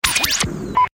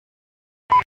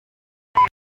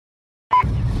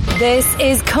This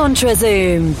is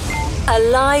ContraZoom, a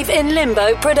Live in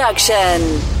Limbo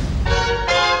production.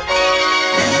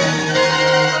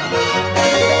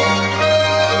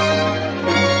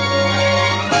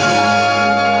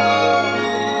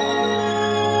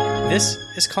 This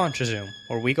is ContraZoom,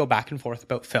 where we go back and forth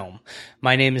about film.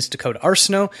 My name is Dakota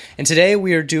Arsenault, and today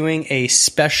we are doing a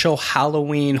special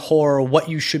Halloween horror, what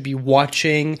you should be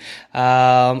watching,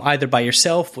 either by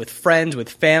yourself, with friends, with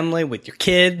family, with your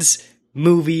kids,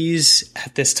 movies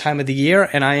at this time of the year.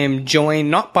 And I am joined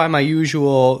not by my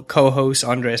usual co-host,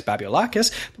 Andreas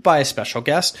Babiolakis, but by a special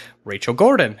guest, Rachel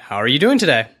Gordon. How are you doing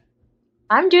today?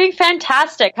 I'm doing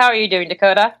fantastic. How are you doing,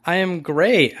 Dakota? I am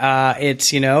great.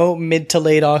 It's, mid to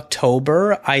late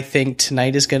October. I think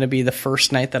tonight is going to be the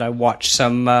first night that I watch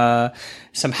some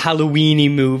Halloween-y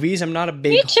movies. I'm not a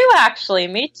big... Me too, actually.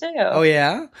 Me too. Oh,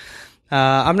 yeah?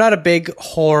 I'm not a big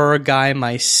horror guy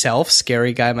myself,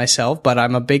 scary guy myself, but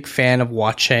I'm a big fan of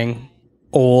watching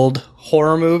old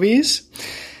horror movies.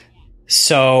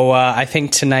 So I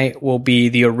think tonight will be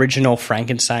the original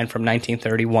Frankenstein from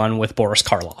 1931 with Boris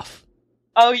Karloff.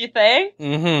 Oh, you think?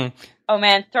 Mm-hmm. Oh,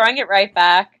 man, throwing it right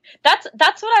back. That's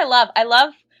what I love. I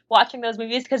love watching those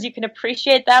movies because you can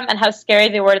appreciate them and how scary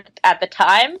they were at the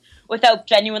time without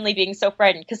genuinely being so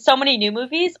frightened. Because so many new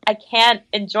movies, I can't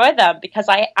enjoy them because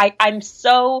I'm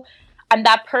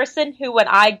that person who, when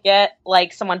I get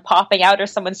like someone popping out or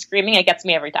someone screaming, it gets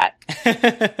me every time.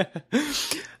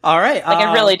 All right. Like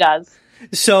it really does.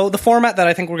 So the format that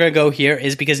I think we're going to go here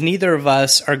is because neither of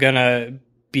us are going to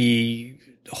be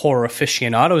horror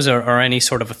aficionados or any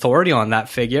sort of authority on that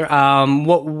figure.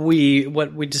 What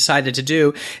we decided to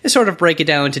do is sort of break it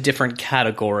down into different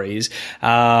categories.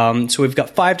 So we've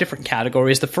got 5 different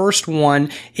categories. The first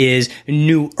one is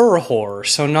newer horror.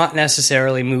 So not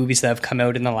necessarily movies that have come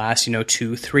out in the last,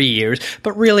 2-3 years,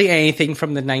 but really anything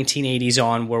from the 1980s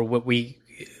on where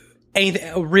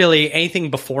anything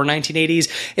before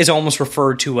 1980s is almost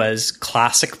referred to as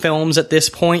classic films at this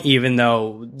point, even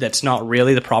though that's not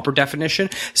really the proper definition.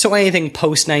 So anything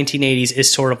post 1980s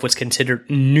is sort of what's considered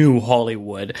new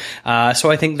Hollywood. So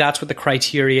I think that's what the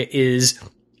criteria is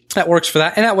that works for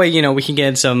that. And that way, we can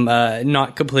get some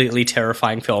not completely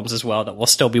terrifying films as well that we'll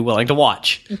still be willing to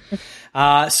watch.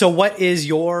 So what is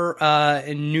your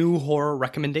new horror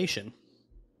recommendation?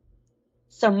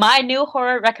 So my new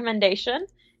horror recommendation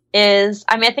is,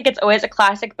 I think it's always a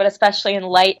classic, but especially in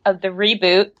light of the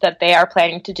reboot that they are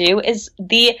planning to do, is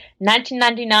the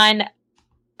 1999,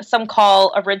 some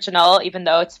call original, even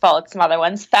though it's followed some other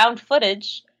ones, found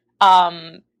footage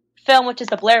film, which is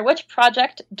the Blair Witch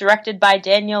Project, directed by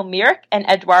Daniel Myrick and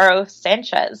Eduardo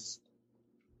Sanchez.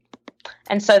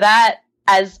 And so that,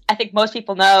 as I think most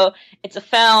people know, it's a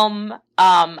film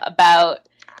about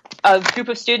a group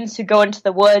of students who go into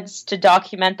the woods to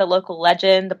document the local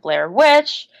legend, the Blair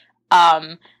Witch.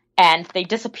 And they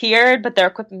disappeared, but their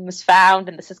equipment was found,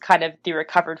 and this is kind of the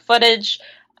recovered footage.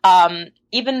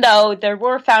 Even though there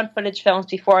were found footage films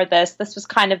before this was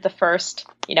kind of the first,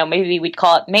 maybe we'd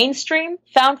call it mainstream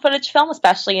found footage film,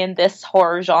 especially in this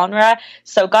horror genre.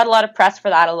 So got a lot of press for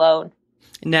that alone.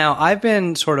 Now, I've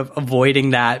been sort of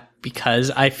avoiding that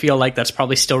because I feel like that's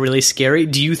probably still really scary.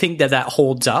 Do you think that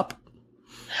holds up?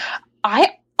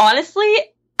 I honestly,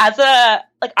 I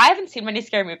haven't seen many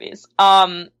scary movies.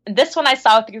 This one I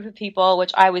saw with a group of people,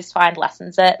 which I always find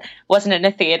lessens it. Wasn't in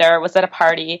a theater, was at a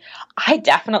party. I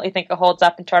definitely think it holds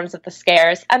up in terms of the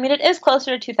scares. It is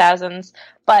closer to 2000s,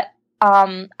 but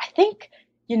I think,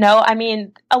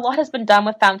 a lot has been done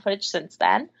with found footage since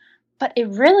then, but it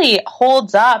really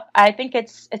holds up. I think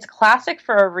it's classic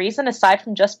for a reason, aside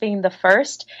from just being the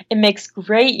first. It makes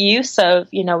great use of,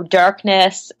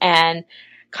 darkness and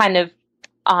kind of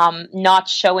not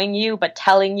showing you, but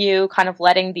telling you, kind of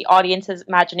letting the audience's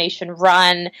imagination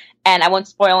run. And I won't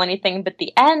spoil anything, but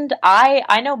the end,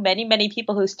 I know many, many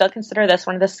people who still consider this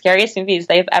one of the scariest movies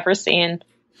they've ever seen.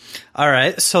 All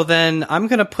right, so then I'm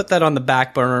going to put that on the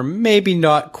back burner, maybe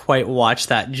not quite watch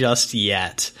that just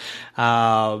yet.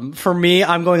 For me,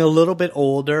 I'm going a little bit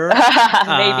older. Maybe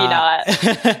not.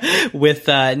 With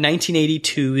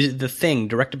 1982's The Thing,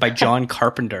 directed by John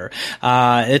Carpenter.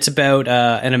 It's about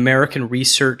an American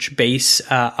research base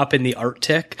up in the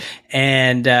Arctic,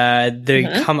 and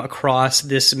they come across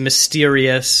this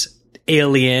mysterious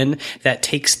alien that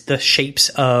takes the shapes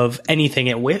of anything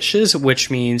it wishes,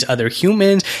 which means other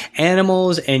humans,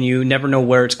 animals, and you never know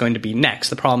where it's going to be next.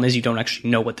 The problem is you don't actually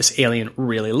know what this alien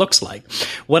really looks like.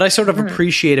 What I sort of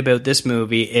appreciate about this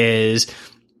movie is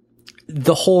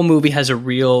the whole movie has a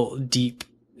real deep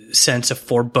sense of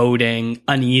foreboding,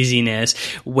 uneasiness,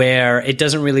 where it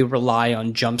doesn't really rely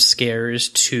on jump scares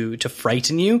to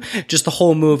frighten you. Just the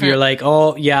whole movie, you're like,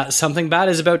 oh yeah, something bad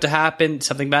is about to happen.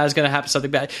 Something bad is going to happen.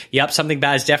 Something bad. Yep, something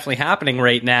bad is definitely happening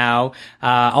right now.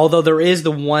 Although there is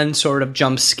the one sort of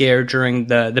jump scare during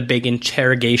the big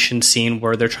interrogation scene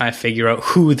where they're trying to figure out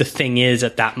who the thing is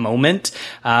at that moment.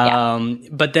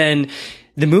 But then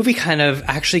the movie kind of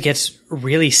actually gets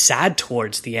really sad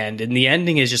towards the end, and the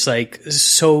ending is just like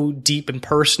so deep and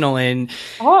personal, and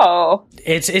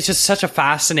it's just such a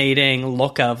fascinating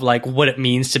look of like what it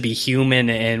means to be human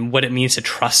and what it means to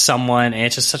trust someone, and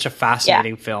it's just such a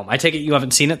fascinating film. I take it you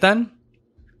haven't seen it then?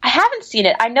 I haven't seen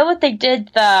it. I know that they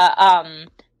did the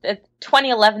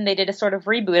 2011, they did a sort of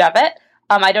reboot of it.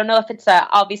 I don't know if it's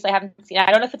obviously I haven't seen it.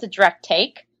 I don't know if it's a direct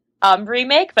take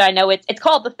remake, but I know it's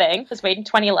called The Thing. It was made in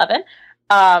 2011.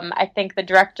 I think the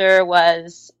director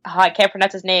was, I can't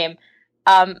pronounce his name,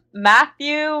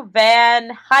 Matthew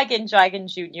Van Huygens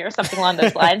Jr., something along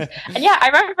those lines. And yeah,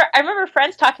 I remember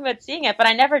friends talking about seeing it, but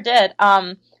I never did.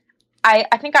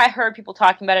 I think I heard people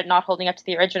talking about it not holding up to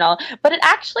the original, but it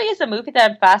actually is a movie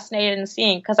that I'm fascinated in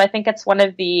seeing, because I think it's one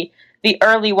of the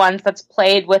early ones that's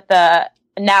played with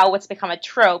now what's become a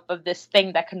trope of this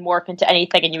thing that can morph into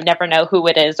anything and you never know who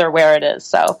it is or where it is.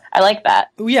 So I like that.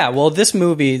 Yeah, well, this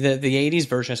movie, the 80s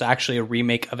version, is actually a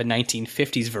remake of a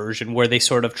 1950s version where they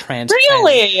sort of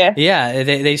Really? Yeah,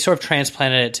 they sort of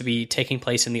transplanted it to be taking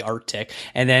place in the Arctic.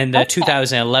 And then the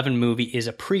 2011 movie is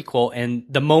a prequel, and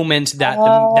the moment that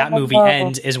that movie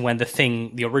ends is when the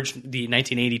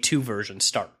 1982 version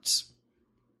starts.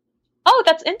 Oh,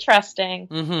 that's interesting.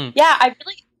 Mm-hmm. Yeah,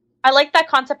 I like that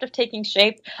concept of taking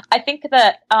shape. I think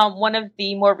that one of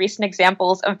the more recent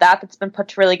examples of that's been put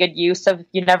to really good use of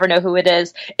you never know who it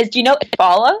is, do you know It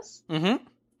Follows? Mm-hmm.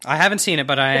 I haven't seen it,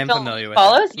 but I am familiar with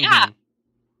Follows? it. Yeah. Mm-hmm.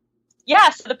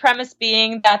 Yeah, so the premise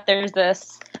being that there's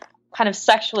this kind of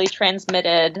sexually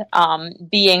transmitted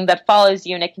being that follows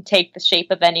you, and it can take the shape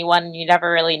of anyone, and you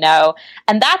never really know.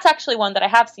 And that's actually one that I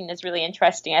have seen is really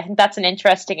interesting. I think that's an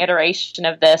interesting iteration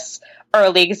of this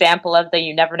early example of the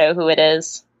you never know who it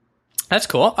is. That's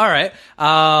cool. All right.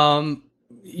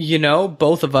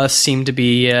 Both of us seem to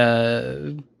be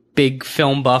big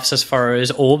film buffs as far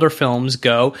as older films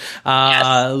go.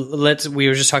 Yes. We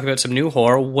were just talking about some new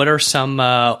horror. What are some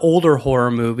older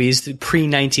horror movies,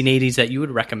 pre-1980s, that you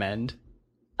would recommend?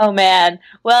 Oh, man.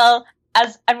 Well,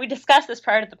 and we discussed this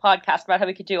prior to the podcast about how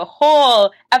we could do a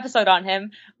whole episode on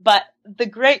him, but the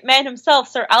great man himself,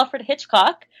 Sir Alfred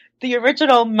Hitchcock, the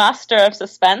original master of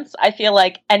suspense. I feel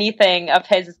like anything of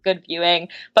his is good viewing,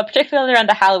 but particularly around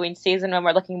the Halloween season when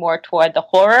we're looking more toward the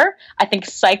horror, I think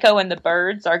Psycho and The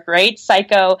Birds are great.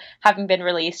 Psycho having been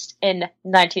released in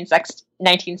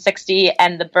 1960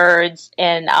 and The Birds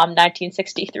in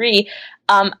 1963.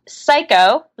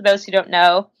 Psycho, for those who don't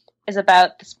know, is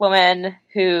about this woman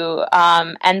who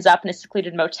ends up in a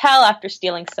secluded motel after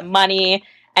stealing some money,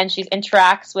 and she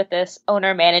interacts with this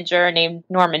owner-manager named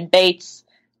Norman Bates.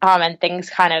 And things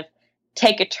kind of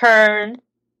take a turn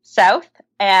south,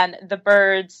 and The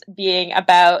Birds being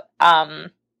about,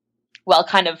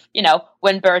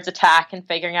 when birds attack and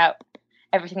figuring out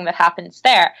everything that happens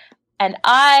there. And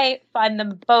I find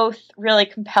them both really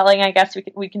compelling. I guess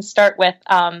we can start with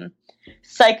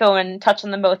Psycho and touch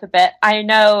on them both a bit. I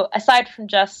know, aside from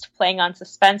just playing on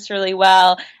suspense really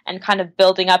well and kind of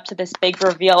building up to this big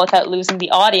reveal without losing the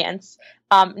audience,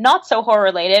 not so horror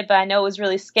related, but I know it was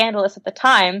really scandalous at the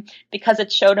time because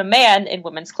it showed a man in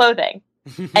women's clothing.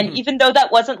 And even though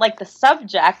that wasn't like the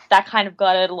subject, that kind of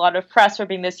got a lot of press for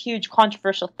being this huge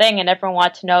controversial thing, and everyone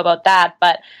wanted to know about that.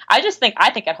 But I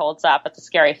think it holds up. It's a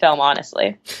scary film,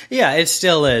 honestly. Yeah, it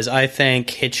still is. I think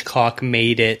Hitchcock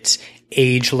made it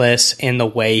ageless in the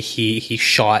way he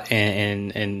shot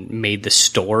and made the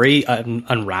story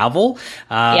unravel.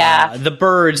 The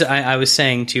Birds, I was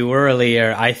saying to you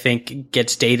earlier, I think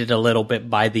gets dated a little bit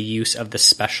by the use of the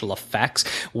special effects,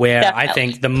 where Definitely. I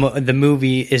think the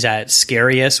movie is at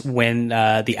scariest when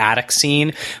the attic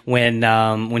scene, when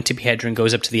Tippi Hedren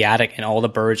goes up to the attic and all the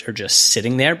birds are just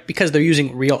sitting there because they're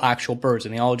using real actual birds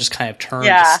and they all just kind of turn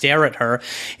to stare at her,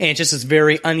 and it's just this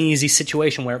very uneasy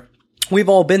situation where we've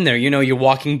all been there. You're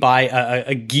walking by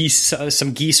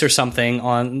some geese or something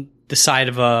on the side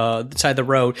of the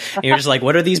road, and you're just like,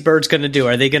 what are these birds going to do?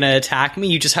 Are they going to attack me?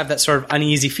 You just have that sort of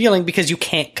uneasy feeling because you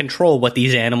can't control what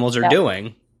these animals are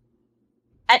doing.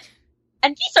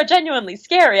 And geese are genuinely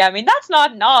scary. I mean, that's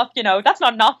not enough, that's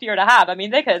not enough fear to have. I mean,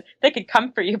 they could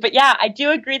come for you. But yeah, I do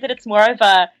agree that it's more of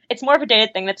a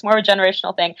dated thing. That's more of a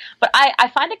generational thing. But I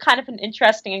find it kind of an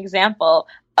interesting example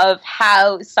of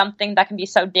how something that can be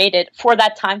so dated for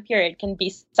that time period can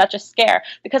be such a scare.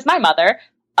 Because my mother,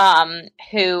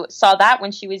 who saw that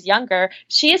when she was younger,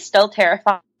 she is still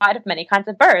terrified of many kinds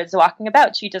of birds walking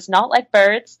about. She does not like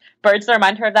birds. Birds that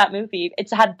remind her of that movie.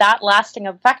 It's had that lasting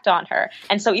effect on her.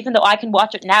 And so even though I can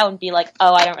watch it now and be like,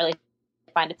 oh, I don't really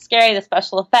find it scary, the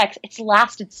special effects, it's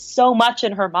lasted so much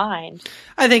in her mind.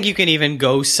 I think you can even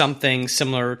go something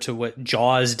similar to what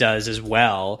Jaws does as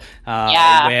well,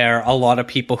 where a lot of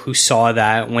people who saw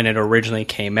that when it originally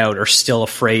came out are still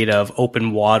afraid of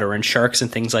open water and sharks and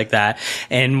things like that.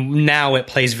 And now it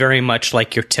plays very much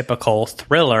like your typical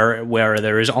thriller where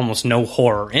there is almost no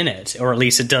horror in it, or at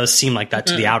least it does seem like that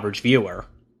to the average viewer.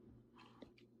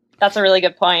 That's a really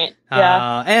good point.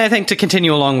 Yeah. And I think to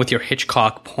continue along with your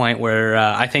Hitchcock point, where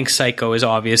I think Psycho is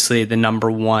obviously the number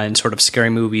one sort of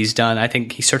scary movie he's done. I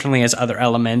think he certainly has other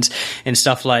elements and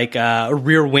stuff like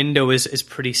Rear Window is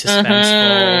pretty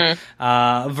suspenseful.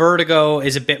 Vertigo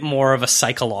is a bit more of a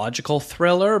psychological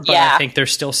thriller, but I think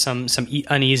there's still some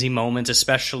uneasy moments,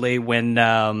 especially when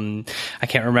I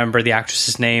can't remember the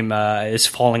actress's name is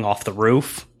falling off the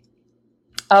roof.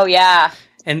 Oh, yeah.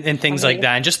 And things like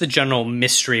that. And just the general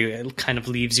mystery, it kind of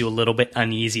leaves you a little bit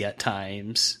uneasy at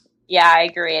times. Yeah, I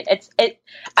agree.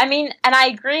 I mean, and I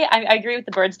agree. I agree with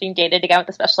the birds being dated again with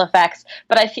the special effects.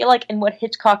 But I feel like in what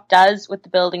Hitchcock does with the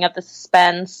building of the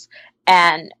suspense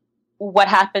and what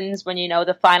happens when,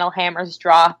 the final hammer's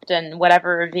dropped and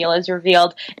whatever reveal is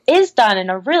revealed is done in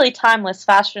a really timeless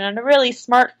fashion and a really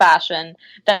smart fashion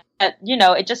that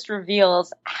it just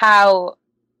reveals how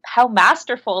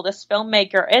masterful this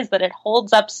filmmaker is, that it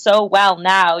holds up so well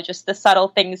now, just the subtle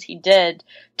things he did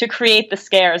to create the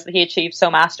scares that he achieved so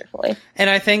masterfully. And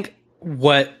I think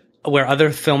where other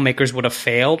filmmakers would have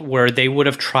failed, where they would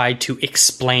have tried to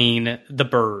explain the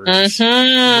birds.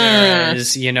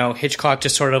 Whereas, Hitchcock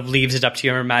just sort of leaves it up to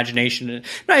your imagination.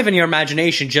 Not even your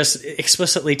imagination, just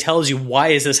explicitly tells you, why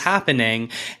is this happening?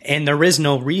 And there is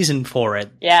no reason for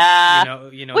it. Yeah.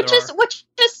 Which is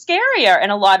scarier in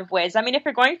a lot of ways. I mean, if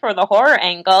you're going for the horror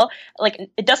angle, like,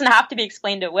 it doesn't have to be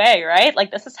explained away, right?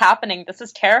 Like, this is happening. This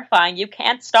is terrifying. You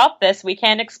can't stop this. We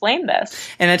can't explain this.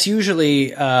 And it's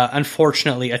usually,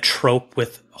 unfortunately, a trope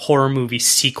with horror movie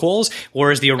sequels,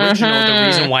 whereas the original, the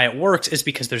reason why it works is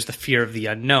because there's the fear of the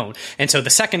unknown. And so the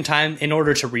second time, in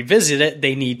order to revisit it,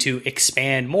 they need to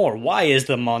expand more. Why is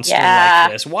the monster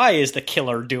like this? Why is the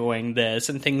killer doing this?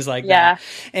 And things like that.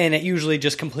 And it usually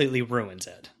just completely ruins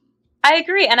it. I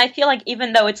agree. And I feel like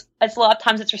even though it's a lot of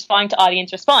times it's responding to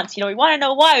audience response, we want to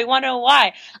know why. We want to know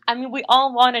why. I mean, we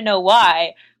all want to know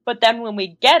why. But then when we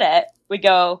get it, we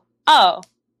go, oh,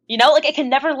 it can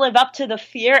never live up to the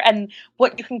fear and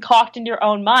what you concoct in your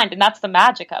own mind, and that's the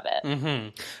magic of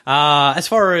it. As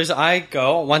far as I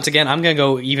go, once again, I'm going to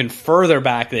go even further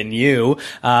back than you,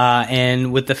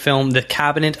 and with the film The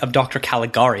Cabinet of Dr.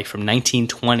 Caligari from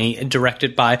 1920,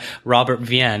 directed by Robert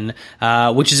Vienne,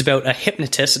 which is about a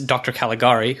hypnotist, Dr.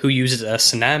 Caligari, who uses a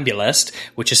somnambulist,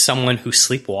 which is someone who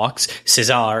sleepwalks,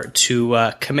 César,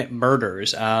 to commit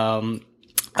murders.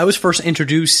 I was first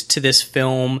introduced to this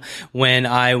film when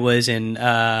I was in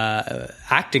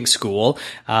acting school.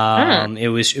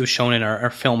 It was shown in our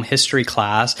film history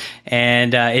class,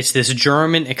 and it's this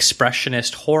German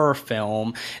expressionist horror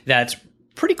film that's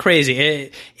pretty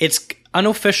crazy. It's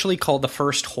unofficially called the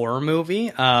first horror movie.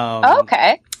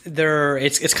 Okay.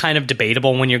 It's kind of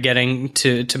debatable when you're getting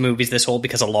to movies this old,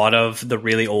 because a lot of the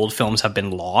really old films have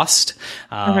been lost.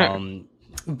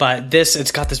 But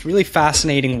it's got this really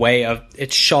fascinating way of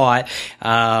it's shot.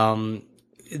 The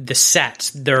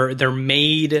sets,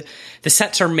 the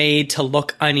sets are made to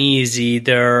look uneasy.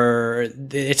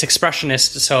 It's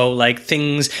expressionist, so like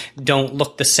things don't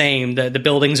look the same. The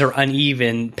buildings are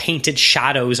uneven, painted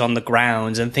shadows on the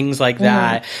grounds and things like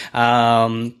that.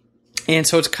 And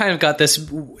so it's kind of got this,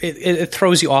 it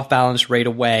throws you off balance right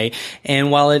away.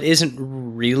 And while it isn't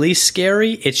really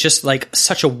scary, it's just like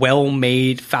such a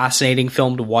well-made, fascinating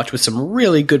film to watch with some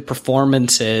really good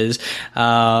performances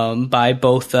by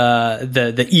both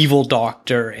the evil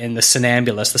doctor and the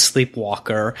somnambulist, the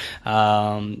sleepwalker.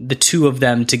 The two of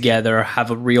them together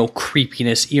have a real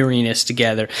creepiness, eeriness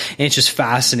together. And it's just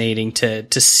fascinating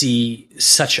to see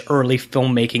such early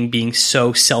filmmaking being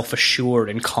so self-assured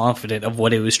and confident of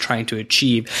what it was trying to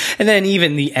achieve. And then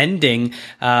even the ending,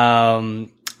 I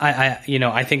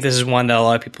think this is one that a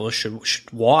lot of people should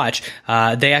watch.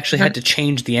 They actually had to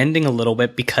change the ending a little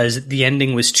bit because the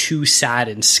ending was too sad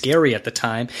and scary at the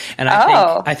time. And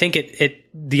I think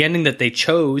the ending that they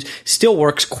chose still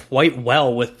works quite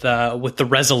well with the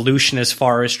resolution as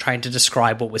far as trying to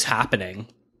describe what was happening.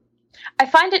 I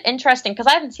find it interesting because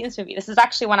I haven't seen this movie. This is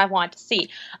actually one I wanted to see.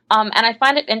 And I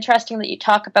find it interesting that you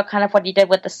talk about kind of what you did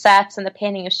with the sets and the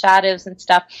painting of shadows and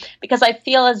stuff, because I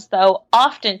feel as though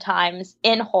oftentimes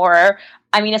in horror,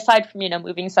 I mean, aside from,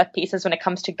 moving set pieces when it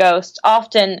comes to ghosts,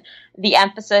 often the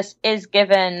emphasis is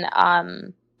given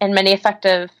in many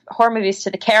effective horror movies to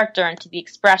the character and to the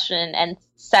expression, and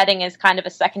setting is kind of a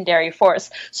secondary force.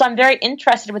 So I'm very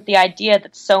interested with the idea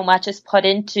that so much is put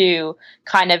into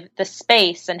kind of the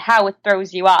space and how it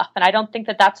throws you off. And I don't think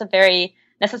that that's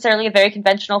necessarily a very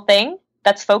conventional thing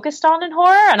that's focused on in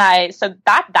horror, and so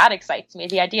that excites me.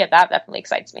 The idea of that definitely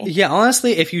excites me. Yeah,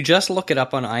 honestly, if you just look it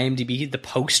up on IMDb, the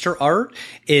poster art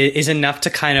is enough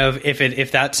to kind of,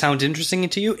 if that sounds interesting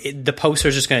to you, the poster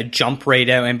is just going to jump right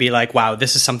out and be like, wow,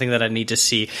 this is something that I need to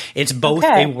see. It's both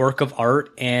a work of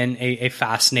art and a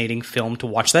fascinating film to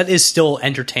watch. That is still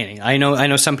entertaining. I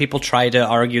know some people try to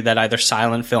argue that either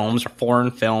silent films or foreign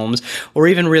films or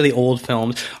even really old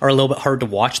films are a little bit hard to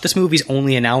watch. This movie's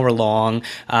only an hour long,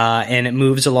 and it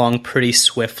moves along pretty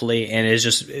swiftly and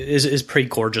is pretty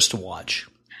gorgeous to watch.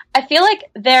 I feel like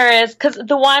there is, because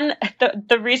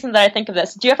the reason that I think of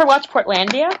this, do you ever watch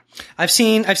Portlandia? I've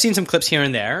seen some clips here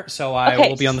and there, so I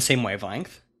will be on the same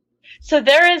wavelength. So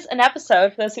there is an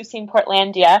episode, for those who've seen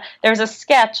Portlandia, there's a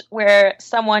sketch where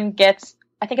someone gets,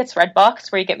 I think it's Redbox,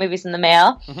 where you get movies in the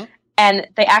mail, and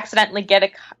they accidentally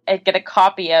get a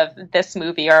copy of this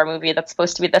movie or a movie that's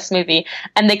supposed to be this movie,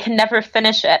 and they can never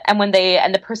finish it. And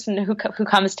the person who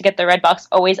comes to get the Redbox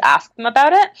always asks them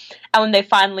about it. And when they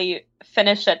finally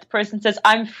finish it, the person says,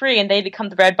 "I'm free," and they become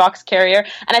the Redbox carrier.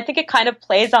 And I think it kind of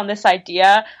plays on this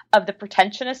idea of the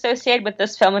pretension associated with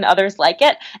this film and others like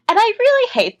it. And I really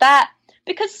hate that.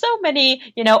 Because so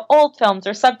many, old films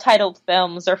or subtitled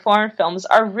films or foreign films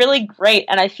are really great.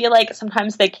 And I feel like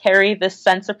sometimes they carry this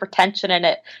sense of pretension and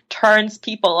it turns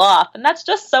people off. And that's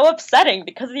just so upsetting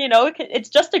because, it's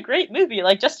just a great movie.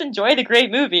 Like, just enjoy the great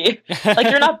movie.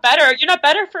 Like, you're not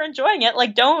better for enjoying it.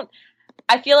 Like,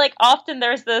 I feel like often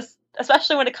there's this,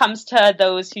 especially when it comes to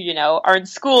those who, are in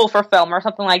school for film or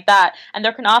something like that. And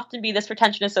there can often be this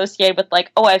pretension associated with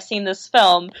like, oh, I've seen this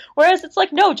film. Whereas it's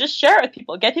like, no, just share it with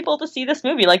people. Get people to see this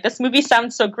movie. Like, this movie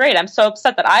sounds so great. I'm so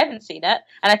upset that I haven't seen it.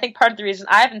 And I think part of the reason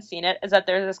I haven't seen it is that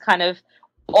there's this kind of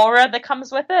aura that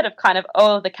comes with it of kind of,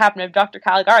 oh, the Cabinet of Dr.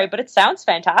 Caligari, but it sounds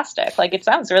fantastic. Like, it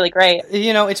sounds really great.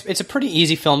 It's a pretty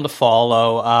easy film to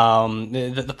follow.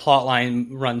 The plot line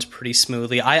runs pretty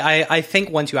smoothly. I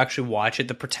think once you actually watch it,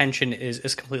 the pretension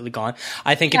is completely gone.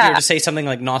 I think if you were to say something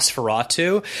like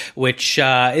Nosferatu, which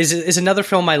is another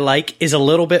film I like, is a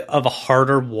little bit of a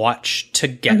harder watch to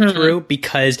get through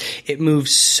because it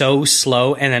moves so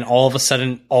slow, and then all of a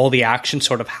sudden all the action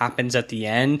sort of happens at the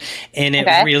end, and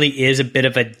it really is a bit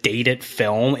of a dated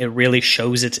film. It really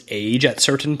shows its age at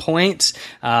certain points,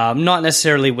 not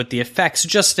necessarily with the effects,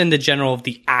 just in the general of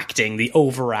the acting, the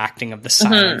overacting of the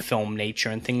silent film nature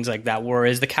and things like that.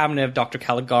 Whereas the Cabinet of Dr.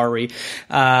 Caligari,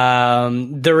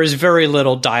 there is very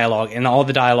little dialogue, and all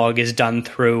the dialogue is done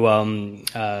through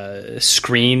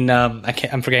screen.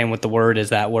 I'm forgetting what the word is.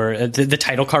 That word, the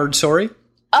title card. Sorry.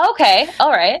 Okay,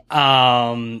 all right.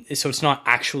 So it's not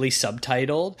actually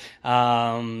subtitled,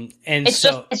 and it's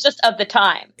just of the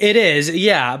time. It is,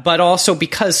 yeah, but also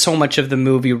because so much of the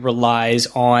movie relies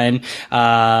on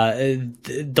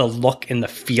the look and the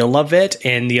feel of it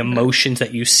and the emotions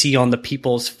that you see on the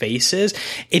people's faces,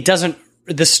 it doesn't.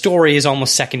 The story is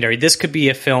almost secondary. This could be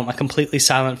a completely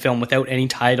silent film without any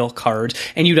title cards,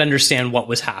 and you'd understand what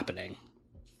was happening.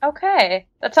 Okay,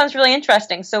 that sounds really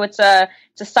interesting. So it's a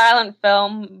silent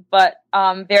film, but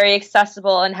very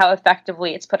accessible in how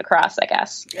effectively it's put across, I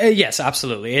guess. Yes,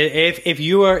 absolutely. If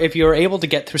you are able to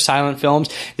get through silent films,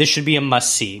 this should be a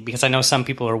must see, because I know some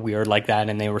people are weird like that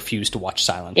and they refuse to watch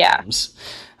silent films.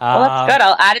 Well, that's good.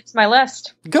 I'll add it to my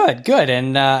list. Good,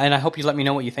 and I hope you let me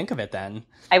know what you think of it then.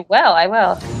 I will.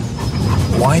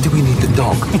 Why do we need the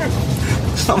dog?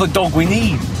 It's not the dog we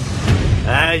need.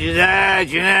 I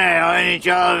only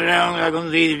child I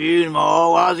couldn't see the view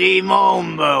anymore. Was he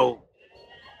Mombo?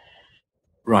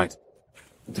 Right.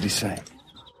 What did he say?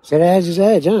 He said, "How's his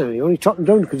edge, huh? He only chopped him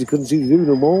down because he couldn't see the view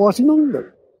no more. What's he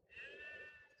Mombo?"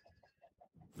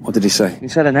 What did he say? He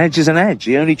said an edge is an edge.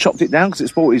 He only chopped it down because it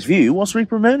spoiled his view. What's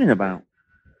Reaper moaning about?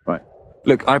 Right.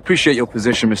 Look, I appreciate your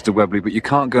position, Mr. Webley, but you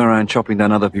can't go around chopping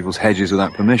down other people's hedges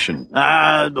without permission.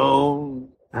 I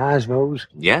suppose.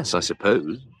 Yes, I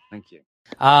suppose. Thank you.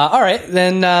 All right,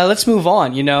 then let's move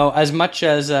on. You know, as much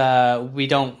as we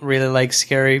don't really like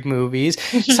scary movies,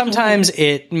 sometimes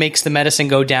it makes the medicine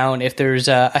go down if there's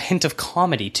a hint of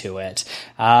comedy to it.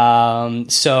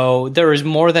 So there is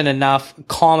more than enough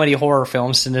comedy horror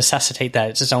films to necessitate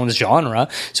that it's its own genre.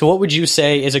 So what would you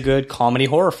say is a good comedy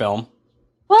horror film?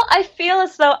 Well, I feel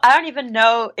as though I don't even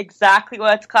know exactly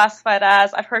what it's classified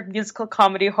as. I've heard musical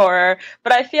comedy horror,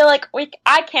 but I feel like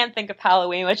I can't think of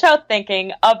Halloween without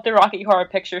thinking of the Rocky Horror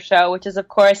Picture Show, which is, of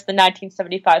course, the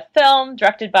 1975 film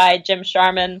directed by Jim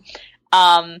Sharman.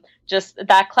 Just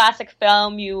that classic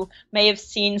film. You may have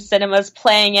seen cinemas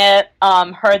playing it,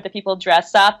 heard the people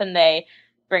dress up and they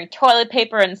bring toilet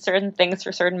paper and certain things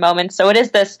for certain moments. So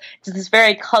it's this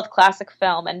very cult classic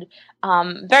film, and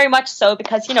very much so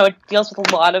because, you know, it deals with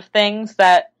a lot of things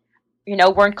that, you know,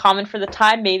 weren't common for the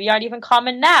time, maybe aren't even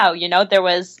common now. You know, there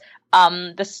was,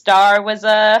 the star was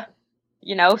a,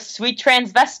 you know, sweet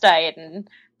transvestite and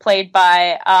played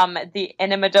by the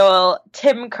inimitable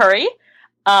Tim Curry.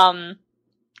 And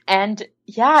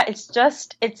yeah,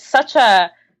 it's such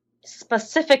a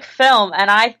specific film, and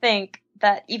I think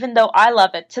that even though I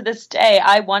love it, to this day,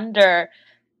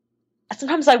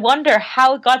 sometimes I wonder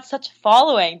how it got such a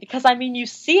following, because, I mean, you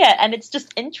see it, and it's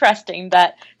just interesting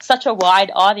that such a wide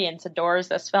audience adores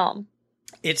this film.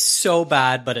 It's so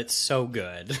bad, but it's so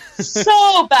good.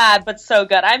 So bad, but so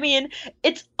good. I mean,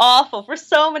 it's awful for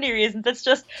so many reasons. It's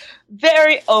just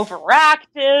very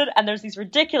overacted, and there's these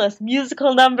ridiculous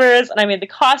musical numbers, and I mean, the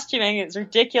costuming is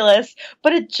ridiculous,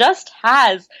 but it just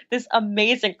has this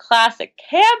amazing classic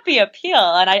campy appeal,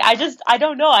 and I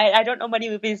don't know. I don't know many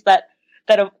movies that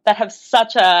have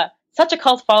such a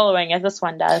cult following as this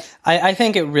one does. I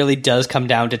think it really does come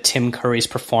down to Tim Curry's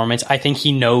performance. I think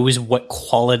he knows what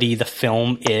quality the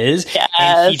film is. Yes.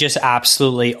 And he just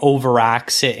absolutely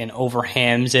overacts it and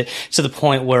overhams it to the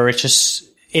point where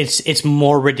it's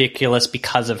more ridiculous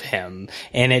because of him.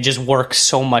 And it just works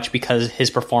so much because his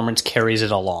performance carries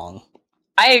it along.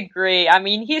 I agree. I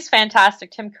mean, he's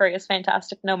fantastic. Tim Curry is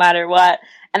fantastic no matter what.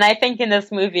 And I think in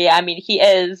this movie, I mean, he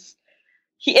is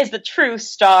the true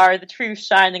star, the true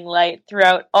shining light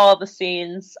throughout all the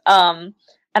scenes. And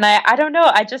I don't know.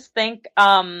 I just think,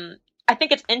 I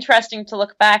think it's interesting to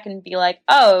look back and be like,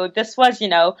 oh, this was, you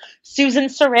know, Susan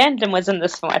Sarandon was in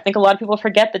this film. I think a lot of people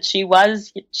forget that she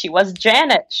was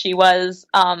Janet. She was,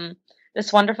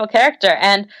 this wonderful character.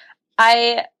 And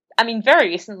I mean, very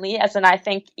recently, I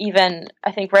think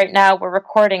right now we're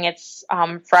recording, it's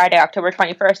Friday, October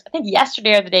 21st. I think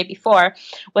yesterday or the day before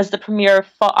was the premiere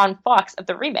on Fox of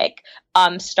the remake,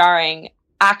 starring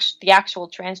the actual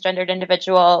transgendered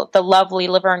individual, the lovely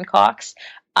Laverne Cox.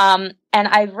 And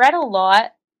I've read a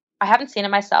lot. I haven't seen it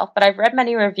myself, but I've read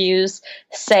many reviews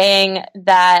saying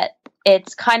that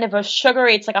it's kind of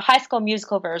it's like a High School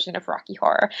Musical version of Rocky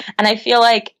Horror. And I feel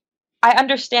like I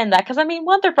understand that because, I mean,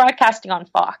 one, they're broadcasting on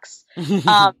Fox.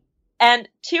 And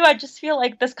two, I just feel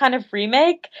like this kind of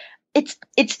remake,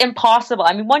 it's impossible.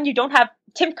 I mean, one, you don't have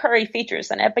Tim Curry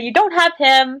features in it, but you don't have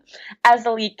him as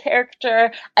the lead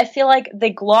character. I feel like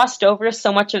they glossed over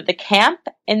so much of the camp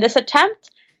in this attempt.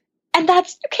 And you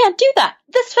can't do that.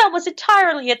 This film was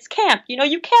entirely its camp. You know,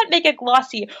 you can't make a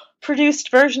glossy produced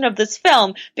version of this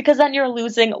film because then you're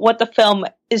losing what the film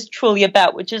is truly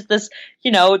about, which is this,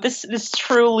 you know, this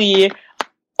truly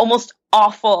almost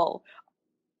awful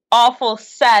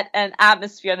set and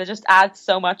atmosphere that just adds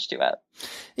so much to it.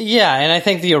 Yeah, and I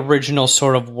think the original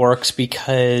sort of works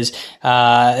because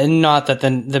not that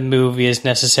the movie is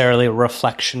necessarily a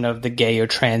reflection of the gay or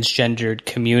transgendered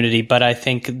community, but I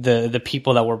think the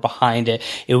people that were behind it,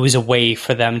 it was a way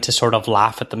for them to sort of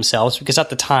laugh at themselves because at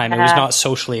the time it was not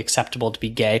socially acceptable to be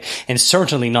gay and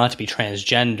certainly not to be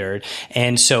transgendered.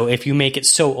 And so if you make it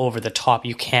so over the top,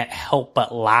 you can't help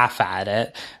but laugh at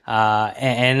it.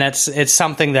 And it's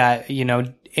something that, you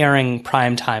know, airing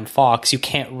primetime Fox, you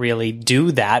can't really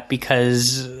do that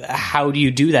because how do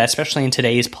you do that, especially in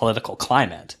today's political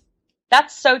climate?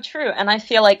 That's so true. And I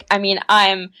feel like, I mean,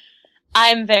 I'm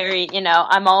very, you know,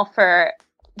 I'm all for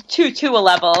to a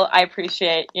level. I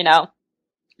appreciate, you know,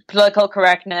 political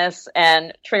correctness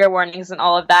and trigger warnings and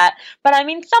all of that. But I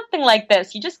mean, something like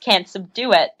this, you just can't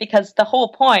subdue it because the whole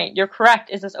point, you're correct,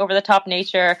 is this over the top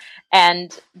nature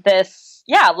and this,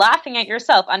 laughing at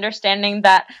yourself, understanding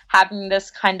that having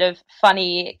this kind of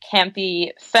funny,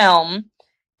 campy film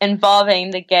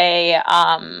involving the gay,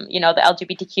 you know, the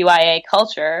LGBTQIA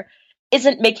culture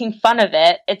isn't making fun of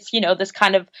it. It's, you know, this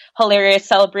kind of hilarious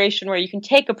celebration where you can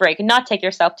take a break and not take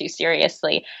yourself too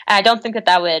seriously. And I don't think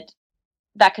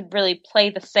that could really play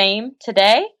the same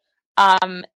today,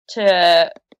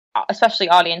 to especially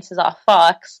audiences off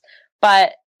Fox.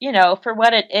 But for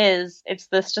what it is, it's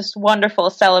this just wonderful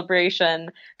celebration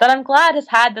that I'm glad has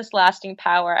had this lasting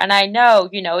power. And I know,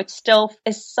 it still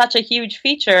is such a huge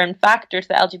feature and factor to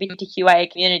the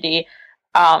LGBTQIA community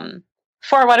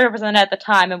for what it represented at the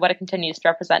time and what it continues to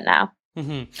represent now.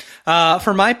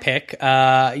 For my pick,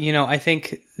 I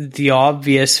think the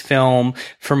obvious film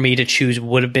for me to choose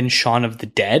would have been Shaun of the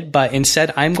Dead, but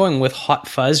instead I'm going with Hot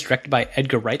Fuzz, directed by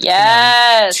Edgar Wright.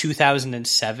 Yes.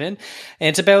 2007. And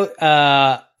it's about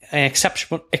an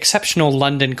exceptional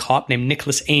London cop named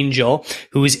Nicholas Angel,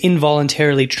 who is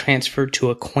involuntarily transferred to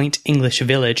a quaint English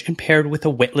village and paired with a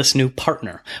witless new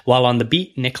partner. While on the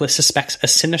beat, Nicholas suspects a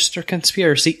sinister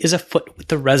conspiracy is afoot with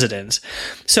the residents.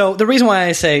 So the reason why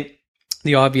I say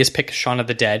the obvious pick is Shaun of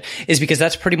the Dead is because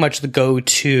that's pretty much the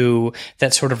go-to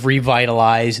that sort of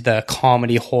revitalized the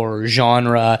comedy horror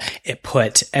genre. It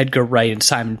put Edgar Wright and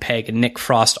Simon Pegg and Nick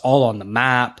Frost all on the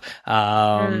map.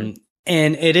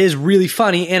 And it is really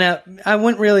funny, and I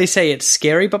wouldn't really say it's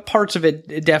scary, but parts of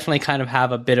it definitely kind of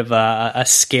have a bit of a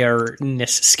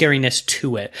scariness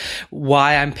to it.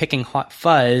 Why I'm picking Hot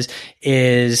Fuzz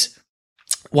is,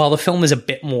 while the film is a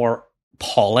bit more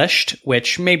polished,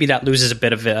 which maybe that loses a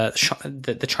bit of the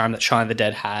charm that Shaun of the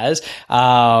Dead has,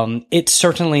 it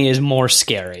certainly is more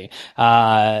scary.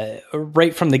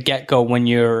 Right from the get-go, when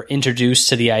you're introduced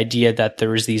to the idea that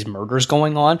there's these murders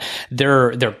going on,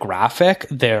 they're graphic,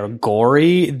 they're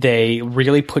gory, they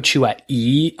really put you at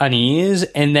unease,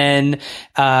 and then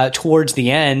towards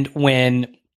the end,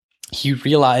 when he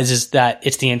realizes that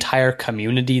it's the entire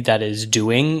community that is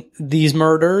doing these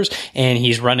murders and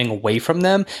he's running away from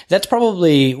them. That's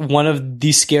probably one of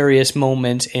the scariest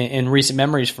moments in recent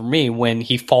memories for me, when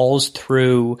he falls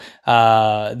through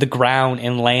the ground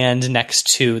and lands next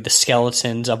to the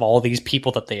skeletons of all these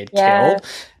people that they had killed.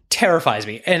 Terrifies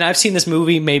me. And I've seen this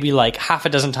movie maybe like half a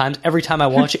dozen times. Every time I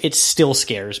watch it, it still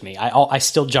scares me. I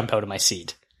still jump out of my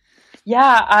seat. Yeah,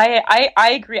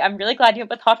 I agree. I'm really glad you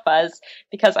went with Hot Fuzz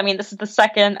because, this is the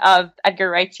second of Edgar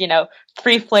Wright's,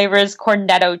 Three Flavors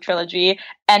Cornetto trilogy,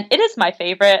 and it is my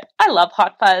favorite. I love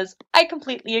Hot Fuzz. I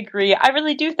completely agree. I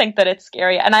really do think that it's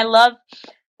scary, and I love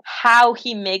how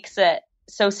he makes it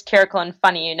so satirical and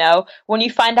funny, when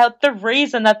you find out the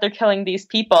reason that they're killing these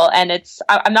people, and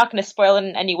I'm not going to spoil it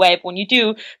in any way, but when you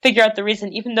do figure out the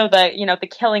reason, even though the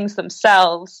killings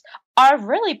themselves are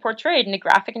really portrayed in a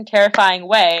graphic and terrifying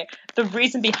way, the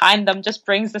reason behind them just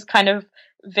brings this kind of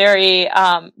very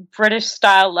British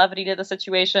style levity to the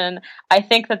situation. I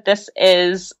think that this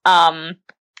is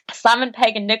Simon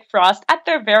Pegg and Nick Frost at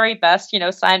their very best.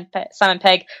 Simon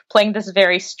Pegg playing this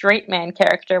very straight man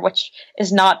character, which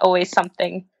is not always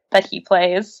something that he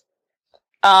plays.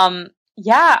 I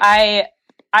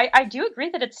do agree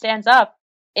that it stands up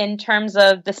in terms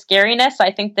of the scariness.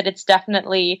 I think that it's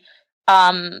definitely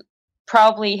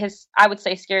probably his, I would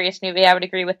say, scariest movie. I would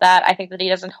agree with that. I think that he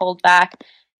doesn't hold back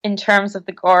in terms of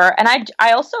the gore. And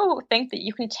I also think that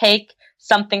you can take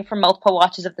something from multiple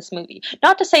watches of this movie.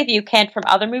 Not to say that you can't from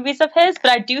other movies of his, but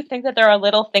I do think that there are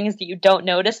little things that you don't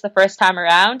notice the first time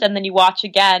around, and then you watch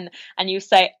again and you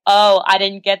say, oh, I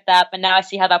didn't get that, but now I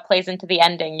see how that plays into the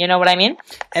ending. You know what I mean?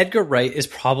 Edgar Wright is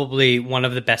probably one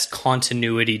of the best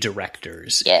continuity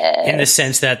directors. Yeah. In the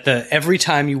sense that every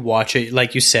time you watch it,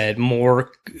 like you said,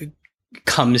 more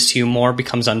comes to you, more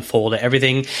becomes unfolded.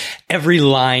 Every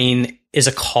line is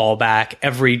a callback.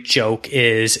 Every joke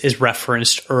is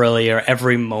referenced earlier.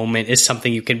 Every moment is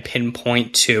something you can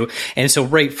pinpoint to. And so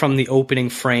right from the opening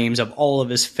frames of all of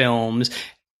his films,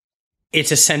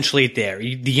 it's essentially there.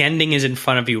 The ending is in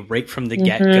front of you right from the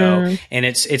get-go, and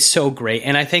it's so great.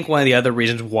 And I think one of the other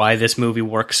reasons why this movie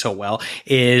works so well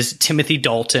is Timothy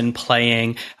Dalton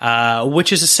playing,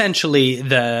 which is essentially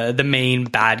the main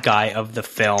bad guy of the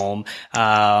film,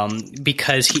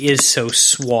 because he is so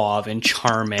suave and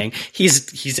charming.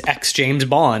 He's ex-James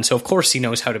Bond, so of course he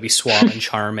knows how to be suave and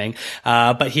charming,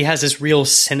 but he has this real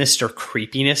sinister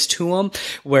creepiness to him,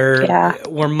 where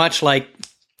we're much like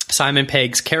Simon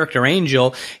Pegg's character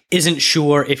Angel isn't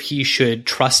sure if he should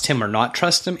trust him or not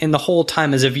trust him. And the whole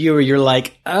time as a viewer, you're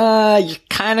like, you're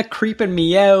kind of creeping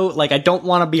me out. Like, I don't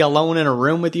want to be alone in a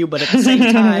room with you, but at the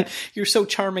same time, you're so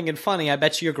charming and funny. I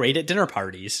bet you're great at dinner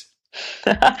parties.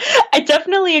 I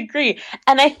definitely agree.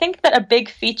 And I think that a big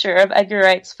feature of Edgar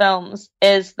Wright's films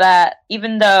is that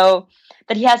even though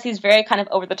that he has these very kind of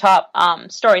over-the-top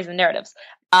stories and narratives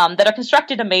that are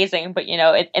constructed amazing, but,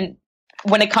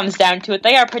 when it comes down to it,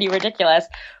 they are pretty ridiculous.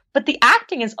 But the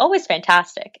acting is always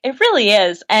fantastic. It really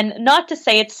is. And not to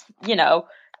say it's,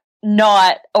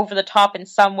 not over the top in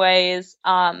some ways.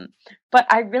 But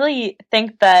I really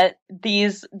think that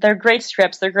they're great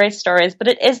scripts, they're great stories, but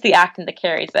it is the acting that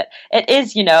carries it. It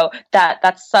is,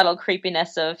 that subtle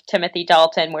creepiness of Timothy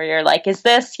Dalton where you're like, is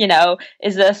this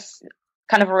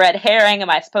kind of a red herring? Am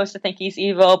I supposed to think he's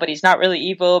evil, but he's not really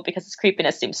evil because his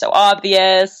creepiness seems so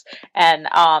obvious? And,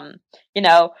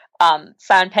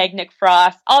 Simon Pegg, Nick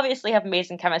Frost obviously have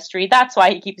amazing chemistry. That's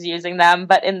why he keeps using them.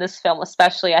 But in this film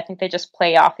especially, I think they just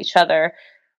play off each other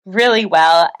really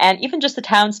well. And even just the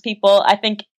townspeople, I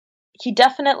think he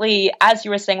definitely, as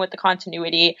you were saying with the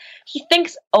continuity, he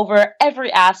thinks over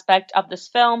every aspect of this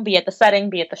film, be it the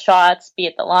setting, be it the shots, be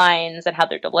it the lines and how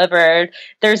they're delivered.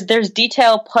 There's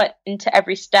detail put into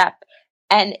every step.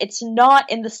 And it's not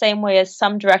in the same way as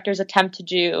some directors attempt to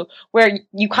do, where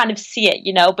you kind of see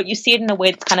it, but you see it in a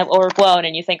way that's kind of overblown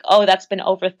and you think, oh, that's been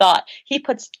overthought. He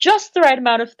puts just the right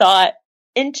amount of thought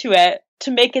into it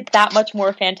to make it that much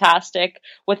more fantastic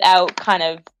without kind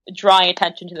of drawing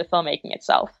attention to the filmmaking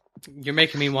itself. You're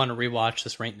making me want to rewatch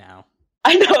this right now.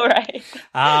 I know, right? Me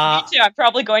too. I'm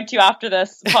probably going to after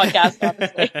this podcast,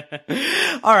 honestly.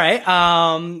 All right.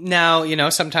 Now,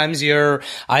 sometimes you're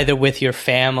either with your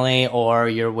family or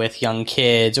you're with young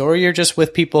kids or you're just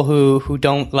with people who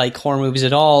don't like horror movies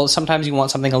at all. Sometimes you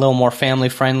want something a little more family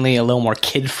friendly, a little more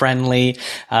kid friendly.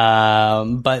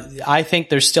 But I think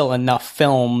there's still enough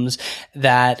films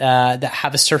that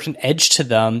have a certain edge to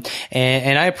them.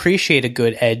 And I appreciate a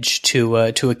good edge to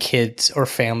a kids or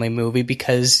family movie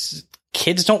because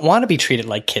kids don't want to be treated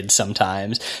like kids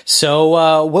sometimes.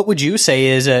 So, what would you say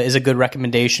is a good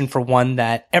recommendation for one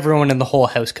that everyone in the whole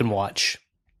house can watch?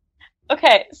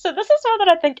 Okay, so this is one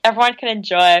that I think everyone can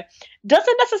enjoy.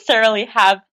 Doesn't necessarily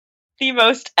have the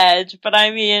most edge, but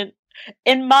I mean,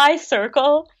 in my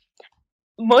circle,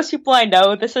 most people I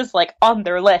know, this is like on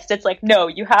their list. It's like, no,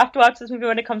 you have to watch this movie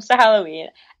when it comes to Halloween.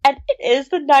 And it is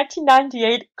the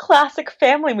 1998 classic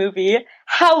family movie,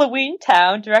 Halloween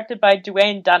Town, directed by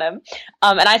Duane Dunham.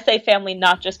 And I say family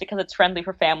not just because it's friendly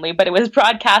for family, but it was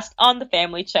broadcast on the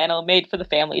Family Channel, made for the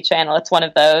Family Channel. It's one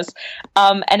of those.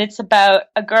 And it's about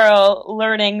a girl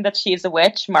learning that she's a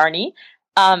witch, Marnie,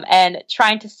 and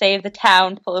trying to save the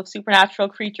town full of supernatural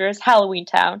creatures, Halloween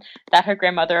Town, that her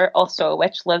grandmother, also a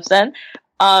witch, lives in.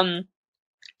 And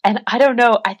I don't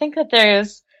know, I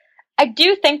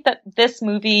do think that this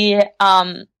movie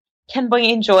can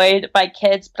be enjoyed by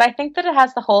kids, but I think that it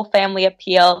has the whole family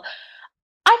appeal.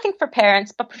 I think for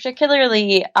parents, but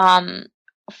particularly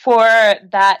for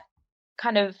that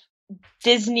kind of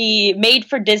made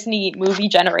for Disney movie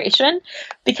generation,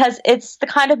 because it's the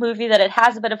kind of movie that it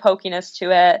has a bit of hokiness to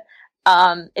it.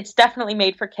 It's definitely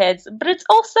made for kids, but it's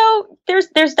also,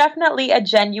 there's definitely a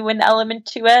genuine element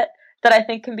to it that I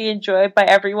think can be enjoyed by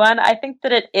everyone. I think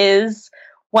that it is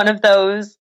one of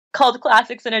those cult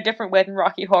classics in a different way than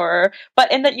Rocky Horror,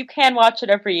 but in that you can watch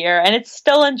it every year and it's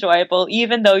still enjoyable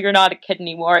even though you're not a kid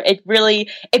anymore. It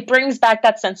brings back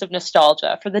that sense of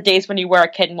nostalgia for the days when you were a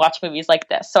kid and watched movies like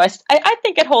this. So I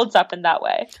think it holds up in that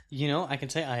way. I can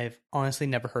say I've honestly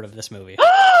never heard of this movie.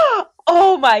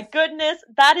 Oh my goodness,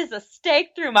 that is a stake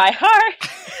through my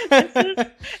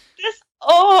heart.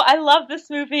 I love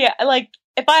this movie.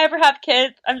 If I ever have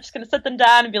kids, I'm just going to sit them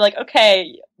down and be like,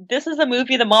 okay, this is a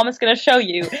movie the mom is going to show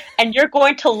you, and you're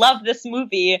going to love this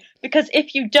movie, because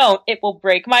if you don't, it will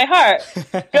break my heart.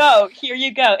 Go, here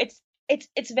you go. It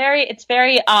is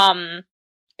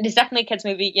definitely a kid's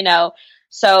movie,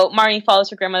 So Marnie follows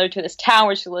her grandmother to this town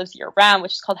where she lives year round,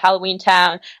 which is called Halloween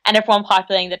Town, and everyone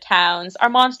populating the towns are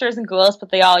monsters and ghouls,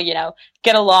 but they all,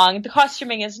 get along. The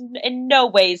costuming is in no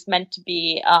ways meant to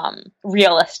be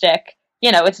realistic.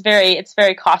 It's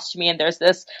very costumey, and there's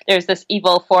this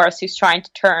evil force who's trying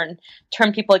to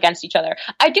turn people against each other.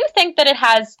 I do think that it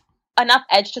has enough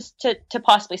edge to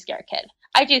possibly scare a kid.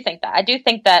 I do think that. I do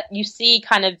think that you see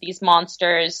kind of these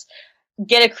monsters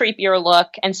get a creepier look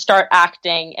and start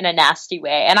acting in a nasty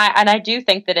way. And I do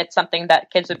think that it's something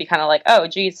that kids would be kind of like, oh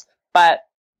geez, but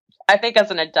I think as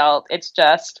an adult, it's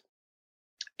just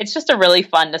a really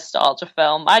fun nostalgia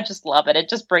film. I just love it. It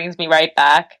just brings me right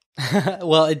back.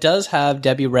 Well, it does have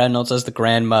Debbie Reynolds as the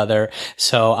grandmother,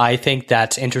 so I think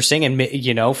that's interesting. And,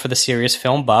 for the serious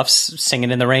film buffs,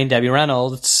 Singing in the Rain, Debbie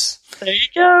Reynolds. There you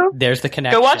go. There's the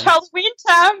connection. Go watch Halloween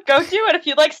Town. Go do it if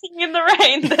you like Singing in the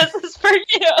Rain. This is for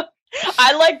you.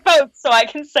 I like both, so I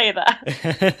can say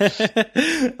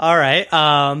that. All right.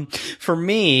 For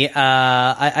me,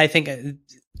 I think...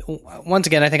 Once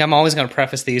again, I think I'm always going to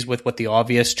preface these with what the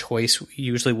obvious choice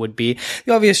usually would be.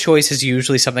 The obvious choice is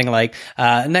usually something like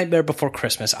Nightmare Before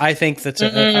Christmas. I think that's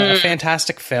a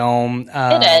fantastic film.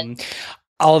 It is.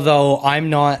 Although I'm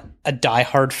not a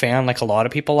diehard fan like a lot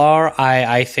of people are,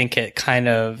 I think it kind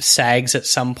of sags at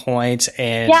some points.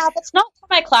 And yeah, that's not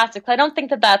my classics. I don't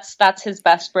think that's his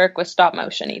best work with stop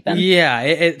motion even. Yeah,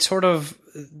 it sort of,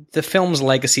 the film's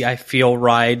legacy, I feel,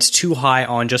 rides too high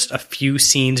on just a few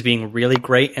scenes being really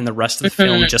great and the rest of the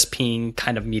film just being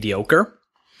kind of mediocre.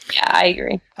 Yeah, I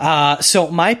agree. So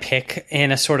my pick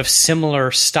in a sort of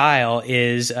similar style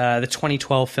is the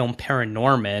 2012 film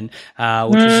Paranorman,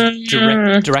 which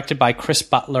was directed by Chris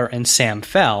Butler and Sam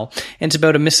Fell. And it's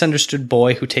about a misunderstood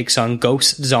boy who takes on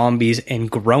ghosts, zombies, and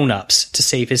grown-ups to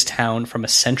save his town from a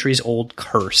centuries-old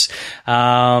curse.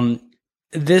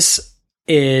 This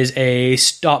is a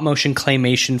stop-motion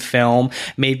claymation film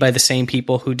made by the same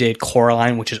people who did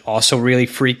Coraline, which is also really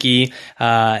freaky,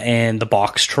 and The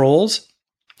Box Trolls.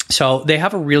 So they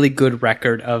have a really good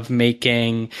record of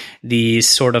making these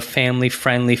sort of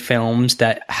family-friendly films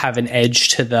that have an edge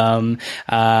to them,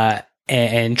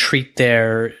 and treat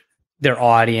their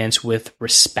audience with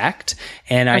respect.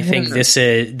 And I think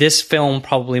this film,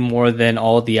 probably more than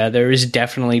all the others,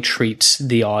 definitely treats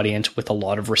the audience with a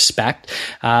lot of respect.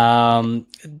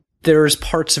 There's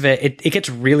parts of it gets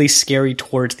really scary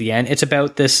towards the end. It's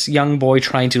about this young boy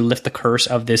trying to lift the curse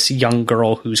of this young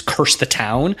girl who's cursed the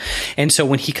town. And so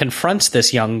when he confronts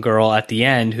this young girl at the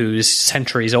end, who's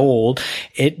centuries old,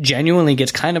 it genuinely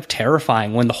gets kind of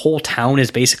terrifying when the whole town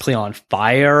is basically on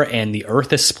fire and the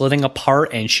earth is splitting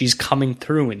apart and she's coming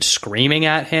through and screaming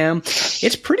at him.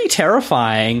 It's pretty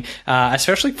terrifying,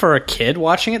 especially for a kid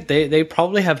watching it. They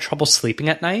probably have trouble sleeping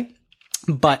at night.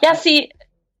 But yeah, see,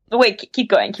 wait, keep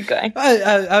going.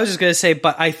 I was just going to say,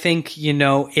 but I think,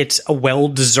 it's a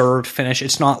well-deserved finish.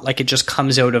 It's not like it just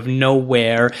comes out of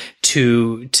nowhere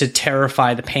to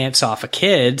terrify the pants off of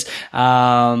kids.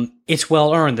 It's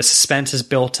well earned. The suspense is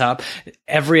built up.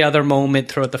 Every other moment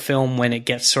throughout the film when it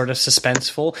gets sort of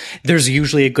suspenseful, there's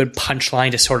usually a good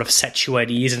punchline to sort of set you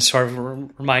at ease and sort of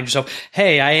remind yourself,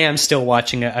 hey, I am still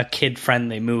watching a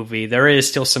kid-friendly movie. There is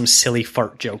still some silly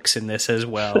fart jokes in this as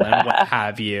well, and what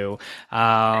have you.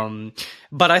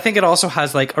 But I think it also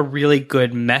has like a really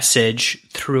good message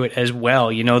through it as well.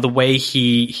 The way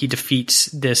he defeats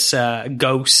this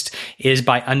ghost is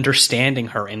by understanding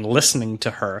her and listening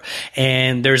to her.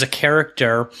 And there's a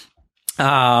character,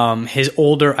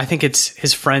 I think it's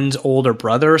his friend's older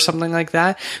brother or something like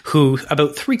that, who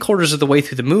about 3/4 of the way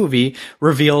through the movie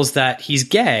reveals that he's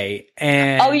gay.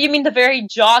 And oh, you mean the very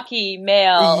jockey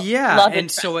male? Yeah,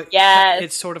 and so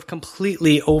it sort of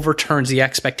completely overturns the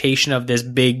expectation of this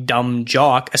big dumb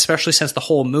jock, especially since the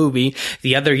whole movie,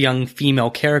 the other young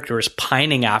female character is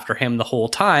pining after him the whole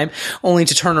time, only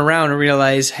to turn around and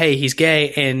realize, hey, he's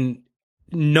gay, and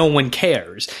no one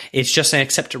cares. It's just an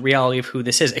accepted reality of who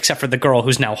this is, except for the girl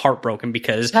who's now heartbroken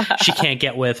because she can't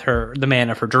get with the man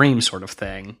of her dreams, sort of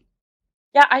thing.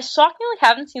 Yeah, I shockingly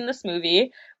haven't seen this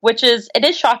movie, it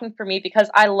is shocking for me because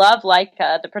I love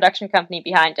Laika, the production company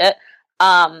behind it.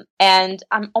 And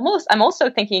I'm also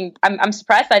thinking, I'm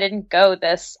surprised I didn't go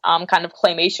this, kind of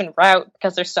claymation route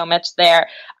because there's so much there.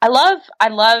 I love,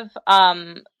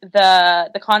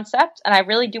 the concept, and I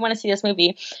really do want to see this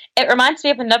movie. It reminds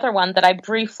me of another one that I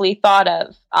briefly thought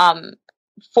of,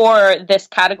 for this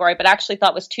category, but actually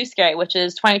thought was too scary, which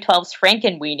is 2012's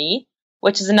Frankenweenie,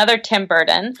 which is another Tim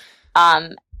Burton.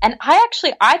 And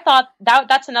I thought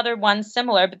that's another one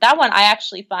similar, but that one I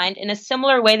actually find in a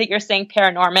similar way that you're saying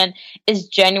Paranorman is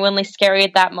genuinely scary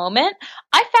at that moment.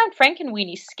 I found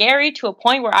Frankenweenie scary to a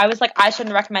point where I was like, I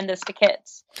shouldn't recommend this to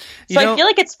kids. So I feel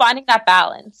like it's finding that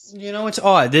balance. It's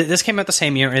odd. This came out the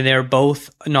same year, and they're both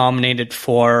nominated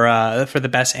for the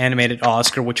Best Animated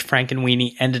Oscar, which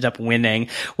Frankenweenie ended up winning,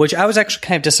 which I was actually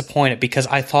kind of disappointed because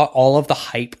I thought all of the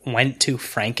hype went to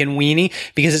Frankenweenie,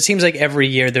 because it seems like every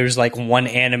year there's like one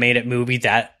animated movie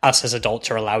that us as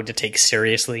adults are allowed to take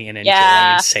seriously and enjoy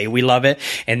and say we love it.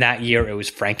 And that year it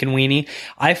was Frankenweenie.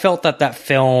 I felt that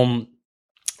film,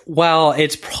 well,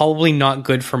 it's probably not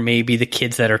good for maybe the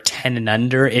kids that are 10 and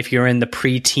under. If you're in the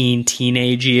preteen,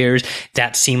 teenage years,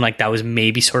 that seemed like that was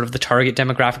maybe sort of the target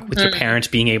demographic, with your parents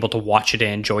being able to watch it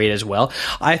and enjoy it as well.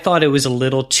 I thought it was a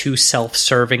little too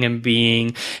self-serving and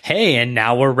being, hey, and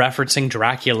now we're referencing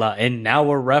Dracula, and now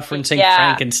we're referencing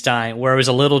Frankenstein, where it was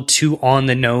a little too on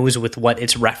the nose with what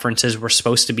its references were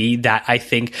supposed to be, that I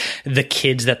think the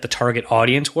kids that the target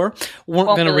audience weren't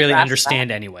going to really understand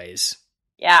anyways.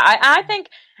 Yeah, I think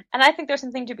there's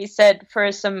something to be said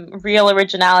for some real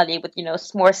originality with,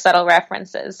 more subtle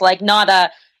references, like not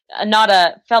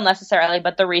a film necessarily,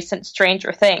 but the recent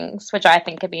Stranger Things, which I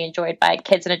think can be enjoyed by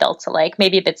kids and adults alike.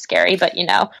 Maybe a bit scary, but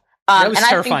that was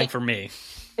terrifying for me.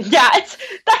 Yeah,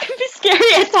 that can be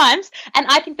scary at times, and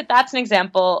I think that that's an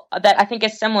example that I think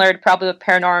is similar to probably what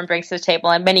Paranorman brings to the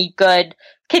table, and many good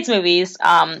kids movies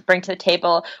bring to the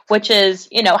table, which is,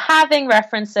 having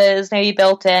references maybe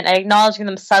built in and acknowledging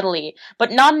them subtly,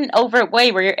 but not in an overt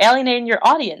way where you're alienating your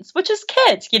audience, which is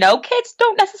kids. Kids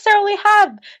don't necessarily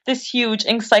have this huge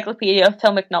encyclopedia of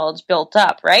filmic knowledge built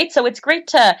up, right? So it's great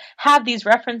to have these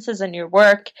references in your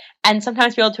work and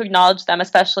sometimes be able to acknowledge them,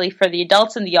 especially for the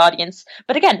adults in the audience.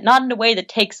 But again, not in a way that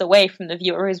takes away from the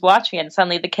viewer who's watching it. And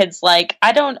suddenly the kid's like,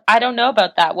 I don't know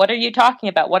about that. What are you talking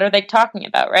about? What are they talking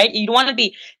about? Right? You don't want to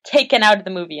be taken out of the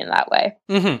movie in that way.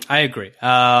 I agree.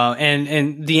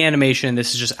 And the animation in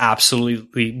this is just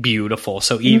absolutely beautiful.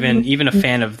 So even a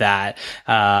fan of that,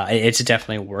 it's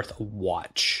definitely worth a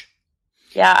watch.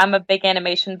 Yeah, I'm a big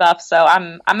animation buff, so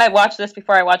I might watch this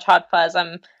before I watch Hot Fuzz.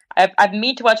 I've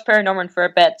mean to watch Paranorman for a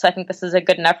bit, so I think this is a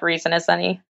good enough reason as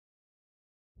any.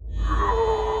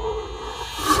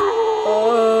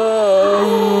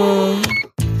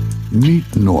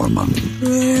 Meet Norman.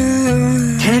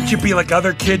 Can't you be like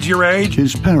other kids your age?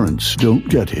 His parents don't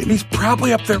get him. He's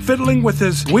probably up there fiddling with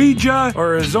his Ouija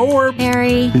or his orb.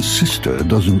 Harry. His sister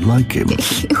doesn't like him.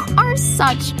 You are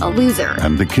such a loser.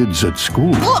 And the kids at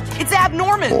school... Look, it's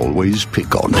Abnorman! ...always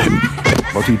pick on him.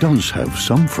 But he does have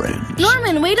some friends.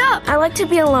 Norman, wait up! I like to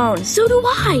be alone. So do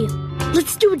I.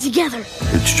 Let's do it together.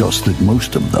 It's just that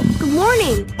most of them... Good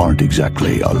morning. ...aren't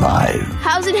exactly alive.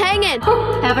 How's it hanging?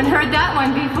 Haven't heard that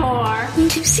one before.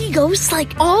 Do you see ghosts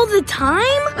like all the time?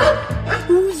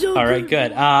 All right,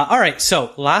 good. All right,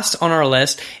 so last on our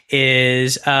list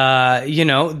is,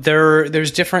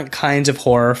 there's different kinds of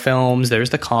horror films. There's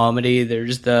the comedy,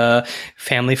 there's the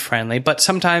family friendly, but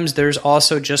sometimes there's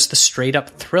also just the straight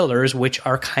up thrillers, which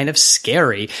are kind of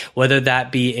scary, whether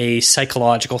that be a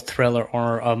psychological thriller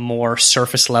or a more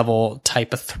surface level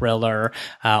type of thriller,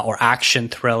 or action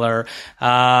thriller.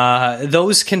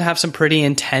 Those can have some pretty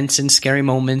intense and scary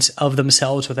moments of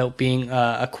themselves without being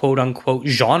a quote unquote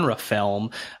genre film.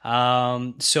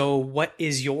 So what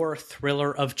is your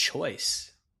thriller of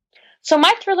choice? So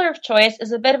my thriller of choice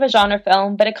is a bit of a genre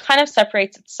film, but it kind of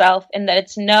separates itself in that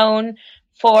it's known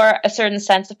for a certain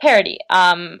sense of parody,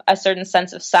 a certain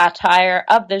sense of satire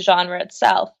of the genre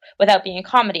itself without being a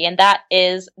comedy. And that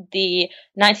is the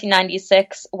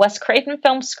 1996 Wes Craven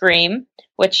film Scream,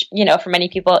 which, for many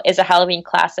people is a Halloween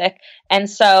classic. And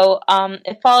so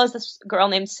it follows this girl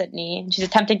named Sydney, and she's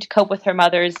attempting to cope with her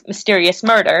mother's mysterious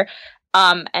murder.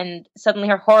 And suddenly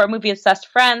her horror movie obsessed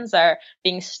friends are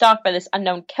being stalked by this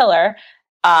unknown killer,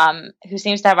 who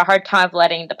seems to have a hard time of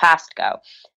letting the past go.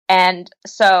 And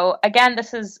so again,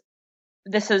 this is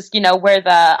where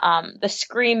the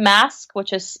Scream mask,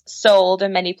 which is sold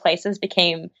in many places,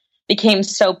 became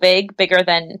so bigger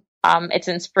than its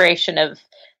inspiration of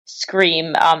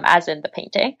Scream, as in the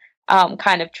painting.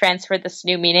 Kind of transferred this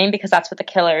new meaning because that's what the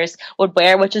killers would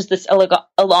wear, which is this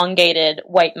elongated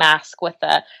white mask with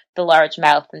the large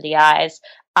mouth and the eyes.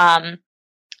 I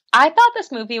thought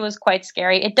this movie was quite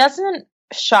scary. It doesn't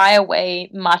shy away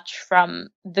much from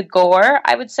the gore,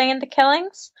 I would say, in the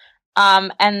killings.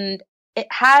 And it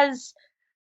has,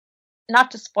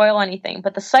 not to spoil anything,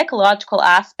 but the psychological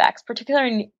aspects,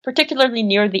 particularly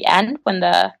near the end when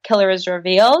the killer is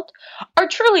revealed, are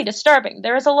truly disturbing.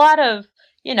 There is a lot of,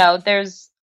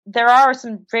 there are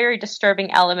some very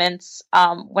disturbing elements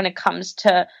when it comes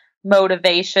to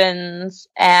motivations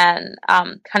and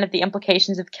kind of the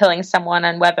implications of killing someone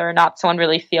and whether or not someone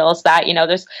really feels that.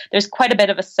 There's quite a bit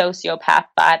of a sociopath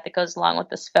vibe that goes along with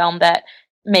this film that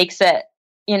makes it,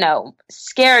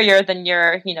 scarier than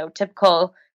your,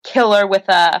 typical killer with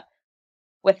a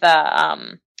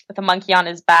monkey on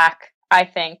his back, I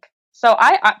think. So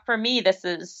for me, this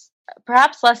is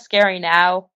perhaps less scary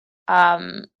now.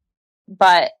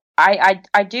 But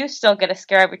I do still get a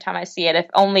scare every time I see it, if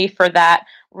only for that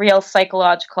real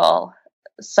psychological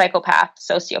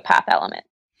sociopath element.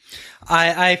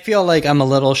 I feel like I'm a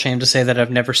little ashamed to say that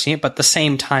I've never seen it, but at the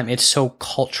same time, it's so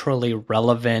culturally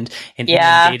relevant and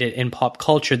inundated in pop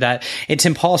culture that it's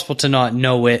impossible to not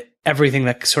know everything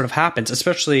that sort of happens,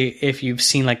 especially if you've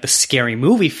seen like the Scary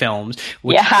Movie films,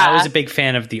 which I was a big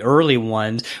fan of the early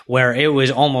ones, where it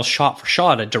was almost shot for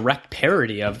shot a direct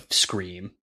parody of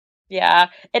Scream. Yeah,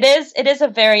 it is a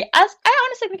very, as I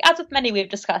honestly think, as with many we've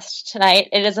discussed tonight,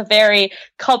 it is a very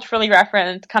culturally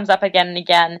referenced, comes up again and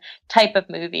again type of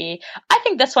movie. I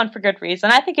think this one for good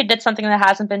reason. I think it did something that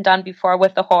hasn't been done before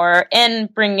with the horror in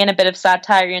bringing in a bit of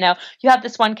satire. You have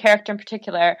this one character in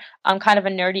particular, kind of a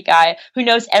nerdy guy who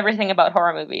knows everything about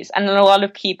horror movies. And in a lot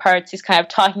of key parts, he's kind of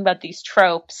talking about these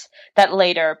tropes that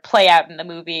later play out in the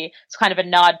movie. It's kind of a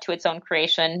nod to its own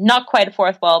creation. Not quite a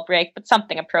fourth wall break, but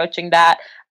something approaching that.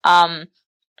 And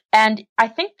I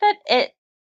think that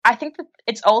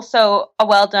it's also a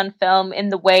well done film in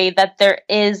the way that there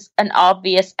is an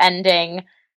obvious ending,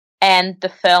 and the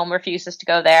film refuses to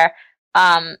go there.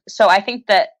 So I think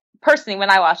that personally, when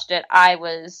I watched it,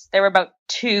 there were about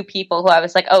two people who I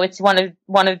was like, oh, it's one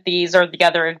of these or the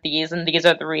other of these, and these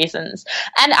are the reasons.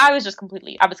 And I was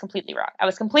completely wrong. I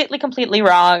was completely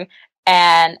wrong.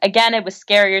 And again, it was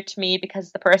scarier to me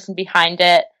because the person behind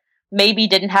it maybe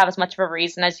didn't have as much of a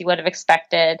reason as you would have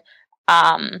expected.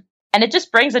 And it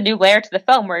just brings a new layer to the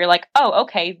film where you're like, oh,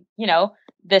 okay,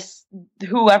 this,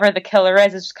 whoever the killer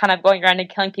is just kind of going around and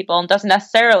killing people and doesn't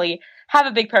necessarily have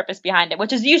a big purpose behind it,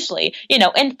 which is usually,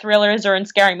 in thrillers or in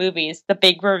scary movies, the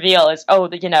big reveal is,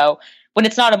 when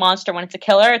it's not a monster, when it's a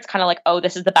killer, it's kind of like, oh,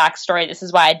 this is the backstory, this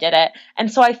is why I did it.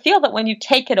 And so I feel that when you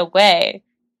take it away,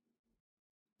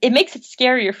 it makes it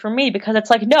scarier for me, because it's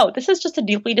like, no, this is just a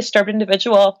deeply disturbed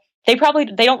individual. They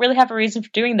don't really have a reason for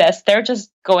doing this. They're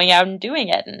just going out and doing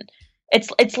it. And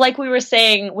it's like we were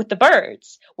saying with the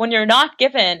birds. When you're not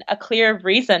given a clear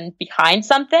reason behind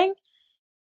something,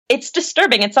 it's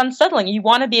disturbing. It's unsettling. You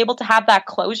want to be able to have that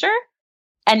closure,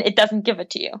 and it doesn't give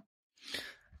it to you.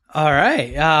 All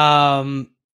right.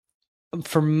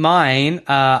 For mine,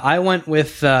 I went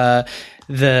with the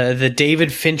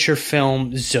David Fincher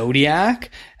film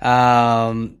Zodiac,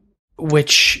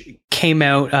 which came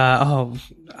out.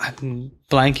 I'm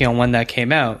blanking on when that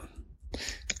came out.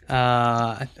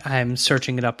 I'm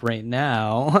searching it up right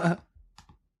now.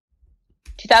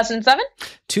 2007?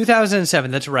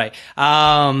 2007, that's right.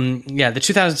 The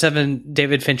 2007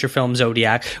 David Fincher film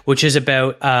Zodiac, which is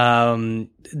about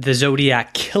the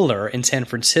Zodiac killer in San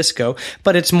Francisco,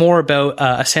 but it's more about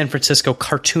a San Francisco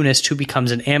cartoonist who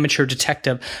becomes an amateur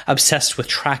detective obsessed with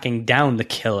tracking down the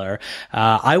killer.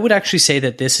 I would actually say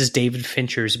that this is David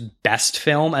Fincher's best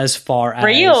film as far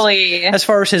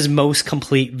as his most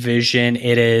complete vision.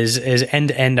 It is end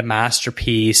to end a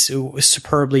masterpiece,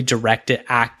 superbly directed,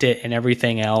 acted, and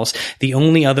everything else. The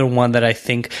only other one that I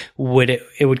think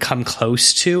it would come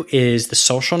close to is The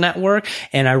Social Network,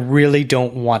 and I really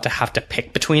don't want to have to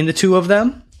pick between the two of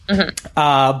them. Mm-hmm.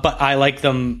 But I like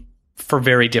them for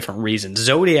very different reasons.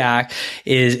 Zodiac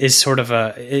is sort of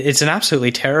it's an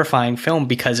absolutely terrifying film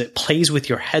because it plays with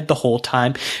your head the whole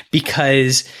time,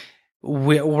 because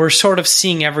we're sort of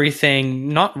seeing everything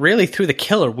not really through the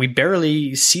killer. We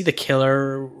barely see the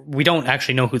killer. We don't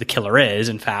actually know who the killer is,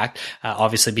 in fact,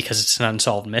 obviously, because it's an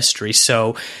unsolved mystery.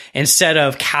 So instead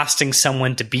of casting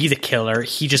someone to be the killer,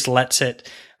 he just lets it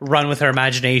run with our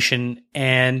imagination.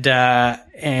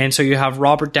 And so you have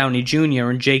Robert Downey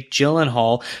Jr. and Jake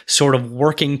Gyllenhaal sort of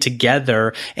working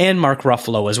together, and Mark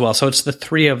Ruffalo as well. So it's the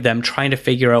three of them trying to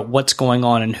figure out what's going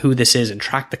on and who this is and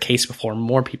track the case before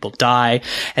more people die.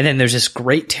 And then there's this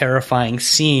great terrifying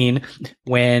scene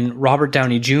when Robert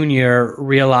Downey Jr.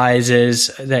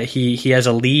 realizes that he has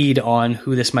a lead on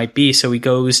who this might be. So he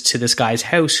goes to this guy's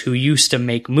house who used to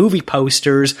make movie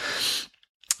posters.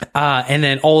 And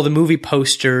then all the movie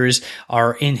posters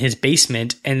are in his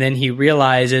basement. And then he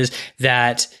realizes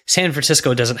that San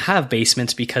Francisco doesn't have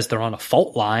basements because they're on a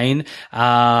fault line.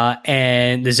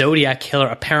 And the Zodiac killer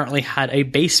apparently had a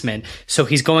basement. So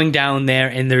he's going down there,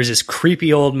 and there's this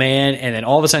creepy old man. And then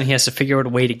all of a sudden he has to figure out a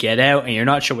way to get out, and you're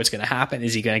not sure what's going to happen.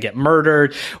 Is he going to get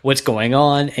murdered? What's going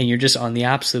on? And you're just on the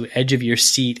absolute edge of your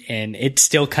seat. And it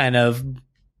still kind of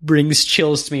brings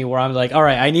chills to me, where I'm like, all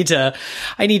right, I need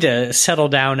to settle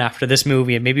down after this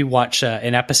movie and maybe watch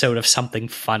an episode of something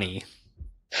funny.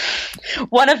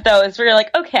 One of those where you're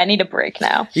like, okay, I need a break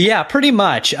now. Yeah, pretty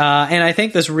much. And I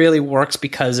think this really works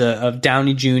because of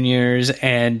Downey Jr.'s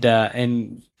and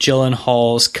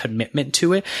Gyllenhaal's commitment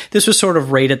to it. This was sort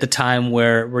of right at the time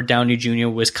where Downey Jr.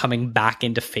 was coming back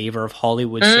into favor of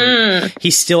Hollywood. So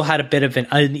he still had a bit of an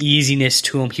uneasiness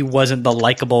to him. He wasn't the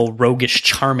likable, roguish,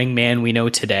 charming man we know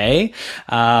today.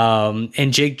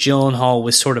 And Jake Gyllenhaal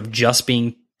was sort of just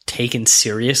being taken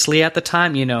seriously at the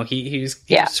time. He was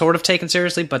sort of taken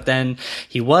seriously, but then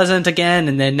he wasn't again.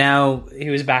 And then now he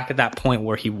was back at that point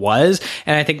where he was.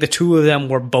 And I think the two of them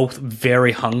were both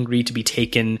very hungry to be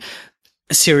taken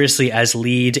seriously as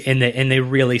lead, and they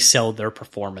really sell their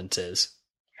performances.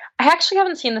 I actually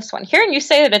haven't seen this one. Hearing you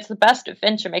say that it's the best of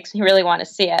Fincher makes me really want to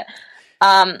see it.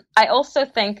 I also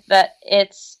think that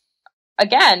it's,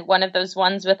 again, one of those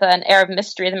ones with an air of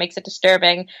mystery that makes it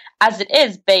disturbing, as it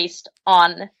is based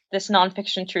on this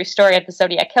nonfiction true story of the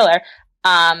Zodiac killer,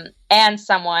 and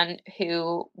someone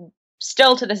who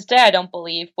still to this day I don't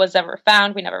believe was ever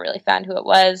found. We never really found who it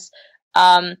was.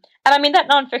 And I mean, that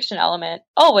nonfiction element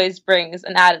always brings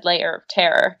an added layer of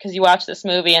terror, because you watch this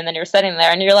movie and then you're sitting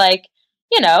there and you're like,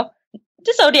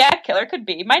 the Zodiac killer could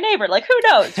be my neighbor. Like, who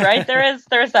knows, right? there is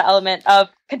that element of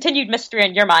continued mystery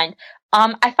in your mind.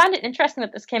 I find it interesting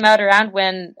that this came out around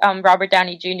when Robert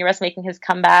Downey Jr. was making his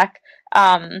comeback,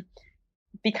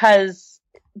 because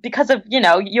of, you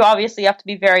know, you obviously have to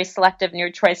be very selective in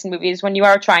your choice in movies when you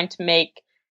are trying to make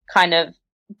kind of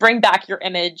bring back your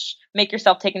image, make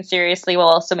yourself taken seriously while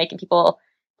also making people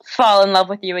fall in love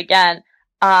with you again.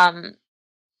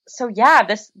 So yeah,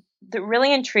 that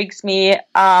really intrigues me.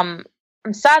 I'm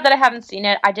sad that I haven't seen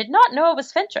it. I did not know it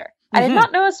was Fincher. I did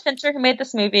not know it was Fincher who made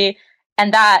this movie.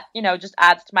 And that, you know, just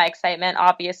adds to my excitement.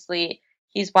 Obviously,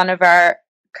 he's one of our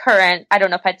current, I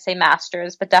don't know if I'd say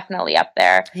masters, but definitely up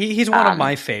there. He's one of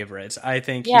my favorites. I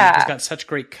think he's got such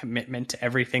great commitment to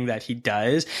everything that he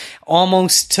does,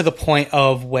 almost to the point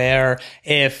of where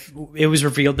if it was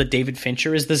revealed that David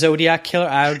Fincher is the Zodiac killer,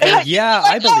 I would go, yeah,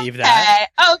 I believe that.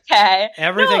 Okay.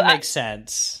 Everything makes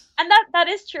sense. And that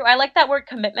is true. I like that word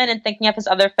commitment and thinking of his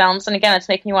other films. And again, it's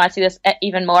making me want to see this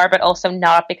even more, but also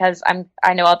not because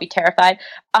I know I'll be terrified.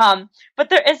 But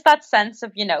there is that sense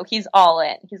of, you know, he's all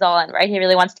in. He's all in, right? He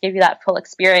really wants to give you that full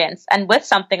experience. And with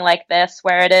something like this,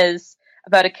 where it is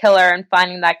about a killer and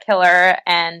finding that killer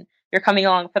and you're coming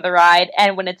along for the ride,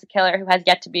 and when it's a killer who has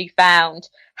yet to be found,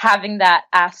 having that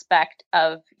aspect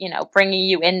of, you know, bringing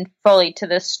you in fully to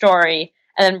this story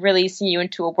and then releasing you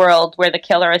into a world where the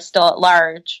killer is still at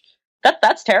large.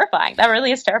 That's terrifying. That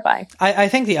really is terrifying. I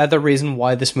think the other reason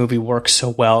why this movie works so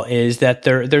well is that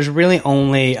there's really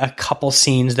only a couple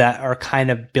scenes that are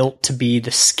kind of built to be the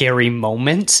scary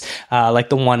moments, like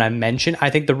the one I mentioned.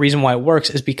 I think the reason why it works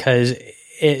is because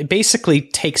it basically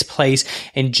takes place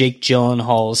in Jake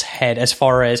Gyllenhaal's head as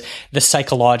far as the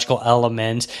psychological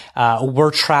element. We're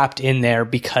trapped in there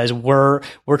because we're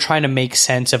trying to make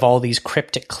sense of all these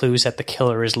cryptic clues that the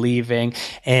killer is leaving.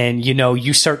 And, you know,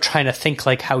 you start trying to think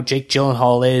like how Jake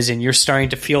Gyllenhaal is, and you're starting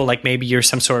to feel like maybe you're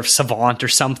some sort of savant or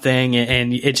something,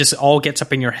 and it just all gets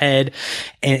up in your head.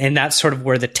 And that's sort of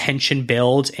where the tension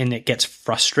builds, and it gets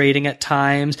frustrating at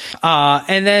times.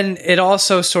 And then it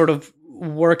also sort of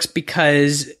works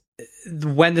because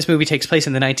when this movie takes place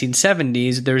in the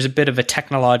 1970s, there's a bit of a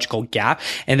technological gap,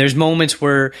 and there's moments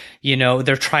where, you know,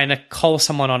 they're trying to call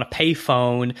someone on a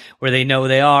payphone where they know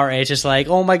they are, and it's just like,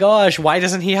 oh my gosh, why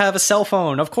doesn't he have a cell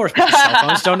phone? Of course, because cell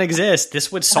phones don't exist.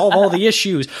 This would solve all the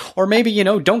issues. Or maybe, you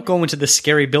know, don't go into the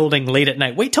scary building late at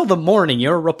night. Wait till the morning.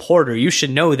 You're a reporter. You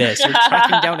should know this. You're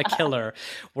tracking down a killer.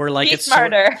 Where like it's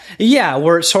smarter.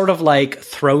 Where it sort of like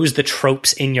throws the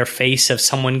tropes in your face of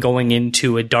someone going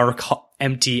into a dark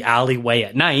empty alleyway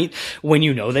at night when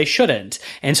you know they shouldn't.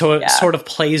 And so it sort of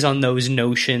plays on those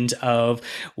notions of,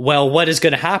 well, what is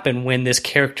going to happen when this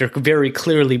character very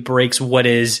clearly breaks what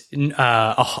is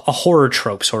a horror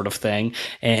trope sort of thing.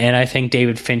 And I think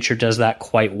David Fincher does that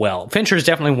quite well. Fincher is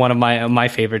definitely one of my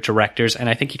favorite directors, and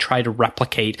I think he tried to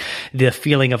replicate the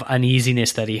feeling of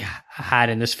uneasiness that he had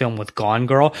in this film with Gone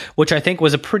Girl, which I think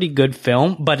was a pretty good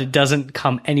film, but it doesn't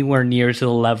come anywhere near to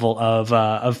the level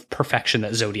of perfection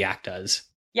that Zodiac does.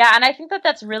 Yeah, and I think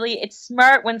that's really, it's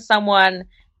smart when someone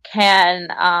can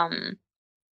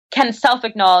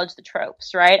self-acknowledge the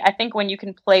tropes, right? I think when you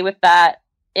can play with that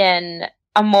in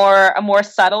a more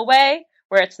subtle way,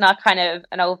 where it's not kind of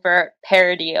an overt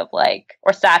parody of like,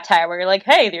 or satire where you're like,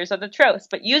 hey, these are the tropes,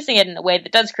 but using it in a way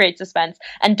that does create suspense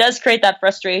and does create that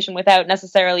frustration without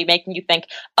necessarily making you think,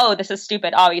 oh, this is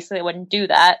stupid. Obviously I wouldn't do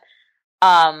that.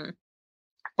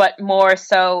 But more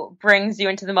so brings you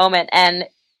into the moment. And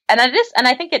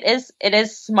I think it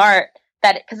is smart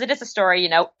that, because it is a story, you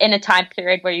know, in a time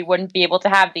period where you wouldn't be able to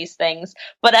have these things.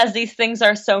 But as these things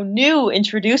are so new,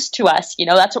 introduced to us, you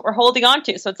know, that's what we're holding on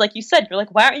to. So it's like you said, you're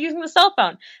like, why aren't you using the cell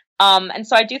phone? And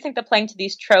so I do think that playing to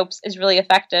these tropes is really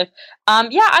effective.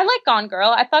 Yeah, I like Gone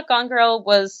Girl. I thought Gone Girl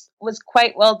was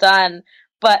quite well done.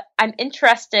 But I'm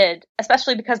interested,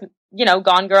 especially because, you know,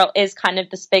 Gone Girl is kind of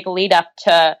this big lead up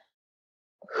to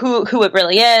who it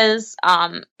really is,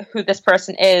 who this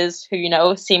person is, who, you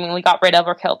know, seemingly got rid of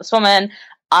or killed this woman.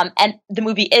 And the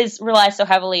movie relies so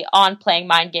heavily on playing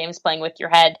mind games, playing with your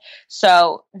head.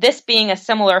 So this being a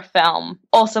similar film,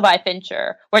 also by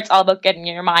Fincher, where it's all about getting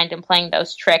in your mind and playing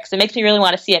those tricks, it makes me really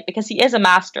want to see it because he is a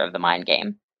master of the mind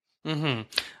game.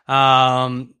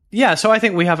 Mm-hmm. Yeah, so I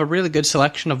think we have a really good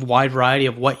selection of wide variety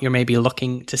of what you're maybe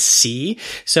looking to see.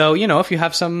 So, you know, if you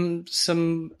have some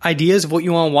ideas of what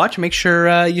you want to watch, make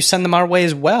sure you send them our way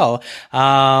as well.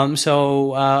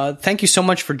 So thank you so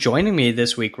much for joining me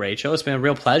this week, Rachel. It's been a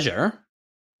real pleasure.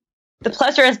 The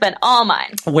pleasure has been all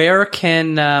mine. Where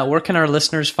can our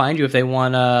listeners find you if they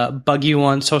want to bug you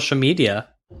on social media?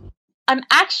 I'm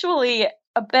actually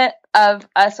a bit of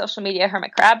a social media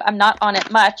hermit crab. I'm not on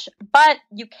it much, but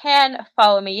you can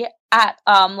follow me at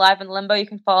Live in Limbo. You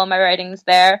can follow my writings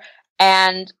there.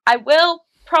 And I will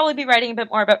probably be writing a bit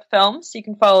more about film, so you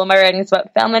can follow my writings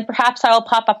about film, and perhaps I will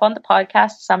pop up on the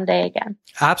podcast someday again.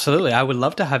 Absolutely. I would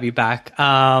love to have you back.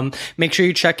 Make sure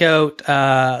you check out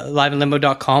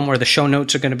liveinlimbo.com where the show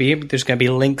notes are going to be. There's going to be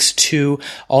links to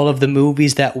all of the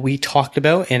movies that we talked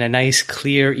about in a nice,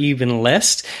 clear, even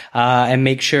list. And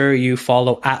make sure you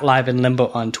follow at Live in Limbo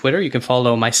on Twitter. You can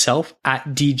follow myself at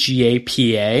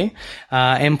DGAPA.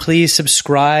 And please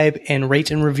subscribe and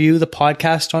rate and review the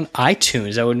podcast on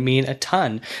iTunes. That would mean a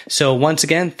ton. So once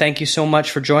again, thank you so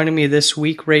much for joining me this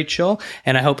week, Rachel,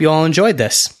 and I hope you all enjoyed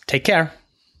this. Take care.